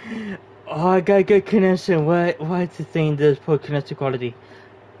this. Oh, I got good connection. Why is the thing this poor connection quality?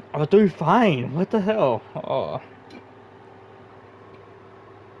 Oh, doing fine. What the hell? Oh.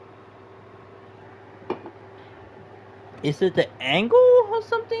 Is it the angle or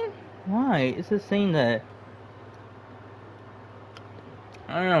something? Why is it saying that?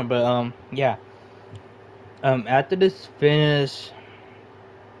 I don't know, but yeah. After this finish,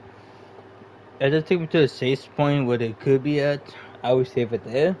 it just take me to a safe point where it could be at. I would save it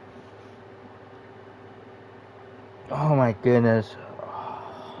there. Oh my goodness.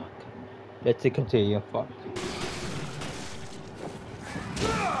 Let's continue. Fuck.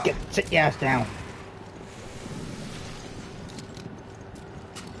 Sit your ass down.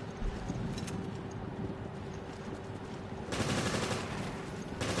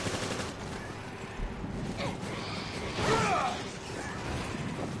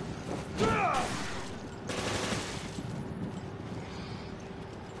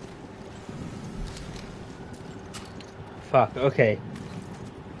 Fuck, okay.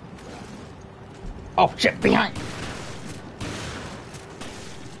 Oh shit, behind!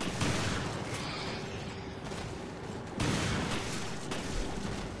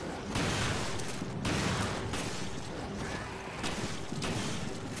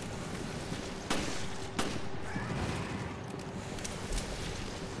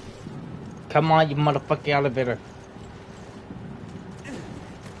 Come on, you motherfucking elevator.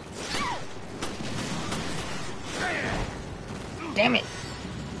 Damn it!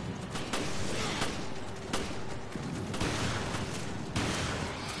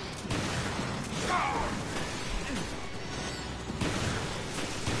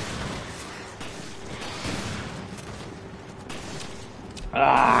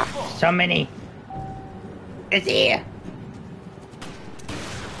 Ah, so many. It's here.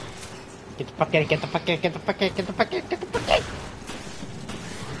 Get the fuck out, get the fuck out, get the fuck out, get the fuck out, get the fuck out.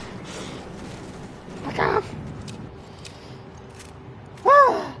 Fuck off.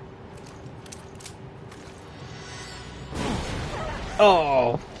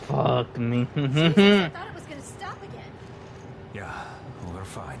 Oh, fuck me. Jesus, I thought it was gonna stop again. Yeah, we're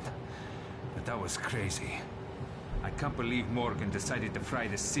fine. But that was crazy. I can't believe Morgan decided to fry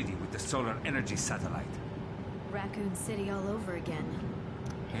the city with the solar energy satellite. Raccoon City all over again.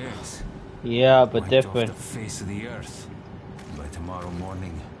 Yes. Yeah, but Wiped different. off the face of the earth. By tomorrow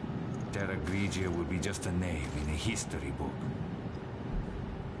morning, Terra Grigia will be just a name in a history book.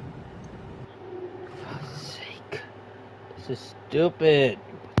 For fuck's sake. This is stupid.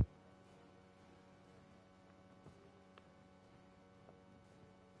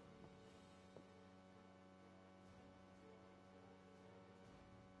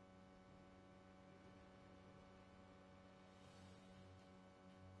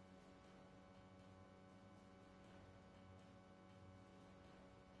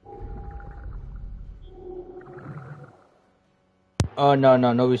 Oh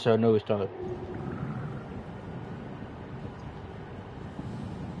no restart.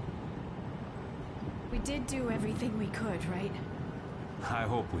 We did do everything we could, right? I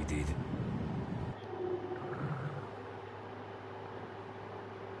hope we did.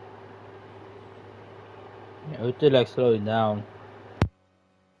 Yeah, we did like slow it down.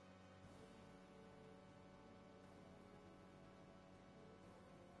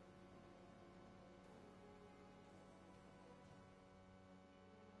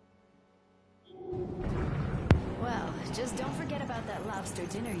 Well, just don't forget about that lobster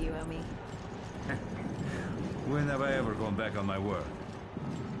dinner you owe me. When have I ever gone back on my word?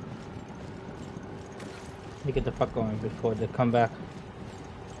 You get the fuck going before they come back.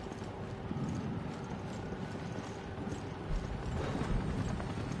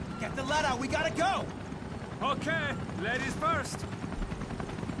 Get the lead out, we gotta go! Okay, ladies first.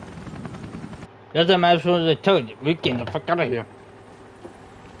 Doesn't matter as soon as I told you. We get the fuck out of here.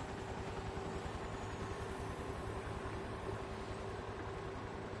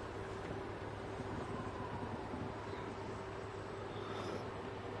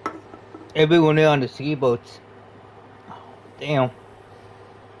 Everyone there on the ski boats. Damn.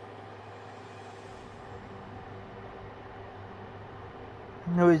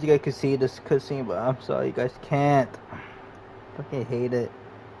 I wish you guys could see this cutscene, but I'm sorry, you guys can't. Fucking hate it.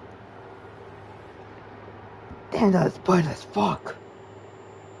 Damn, that's bright as fuck.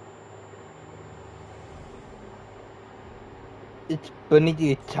 It's beneath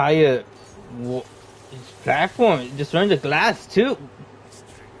the entire platform. It destroying the glass too. It's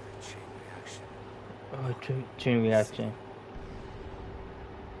triggering a chain reaction. Oh, chain reaction.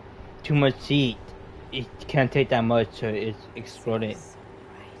 Too much heat. It can't take that much, so it's exploding.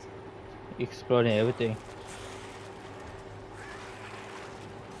 Exploding everything.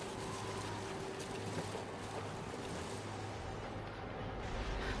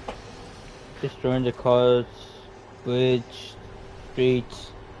 Destroying the cars, bridge,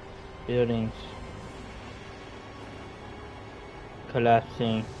 streets, buildings.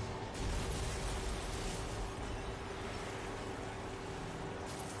 Collapsing.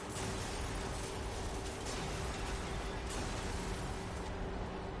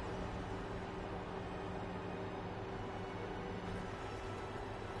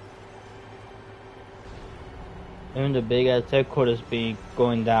 Even the big ass headquarters being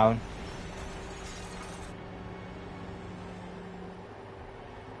going down.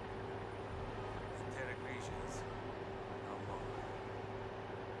 Synthetic lesions. No more.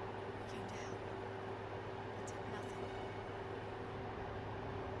 Came to help. It took nothing.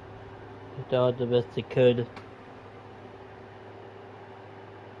 They did the best they could.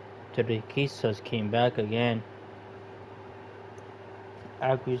 The Rikisas came back again.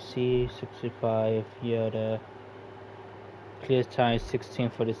 Accuracy 65, Yoda. Clear time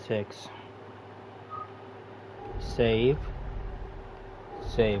 1646. Save.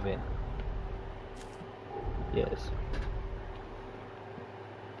 Save it. Yes.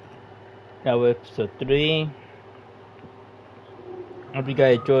 Now with episode 3. Hope you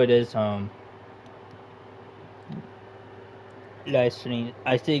guys enjoyed this live stream.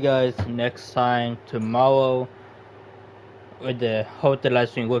 I see you guys next time tomorrow. With the hope the live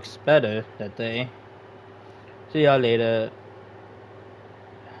stream works better that day. See y'all later.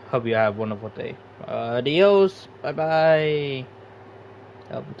 Hope you have a wonderful day. Adios. Bye bye.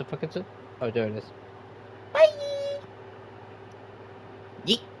 What the fuck is it? Oh, there it is. Bye.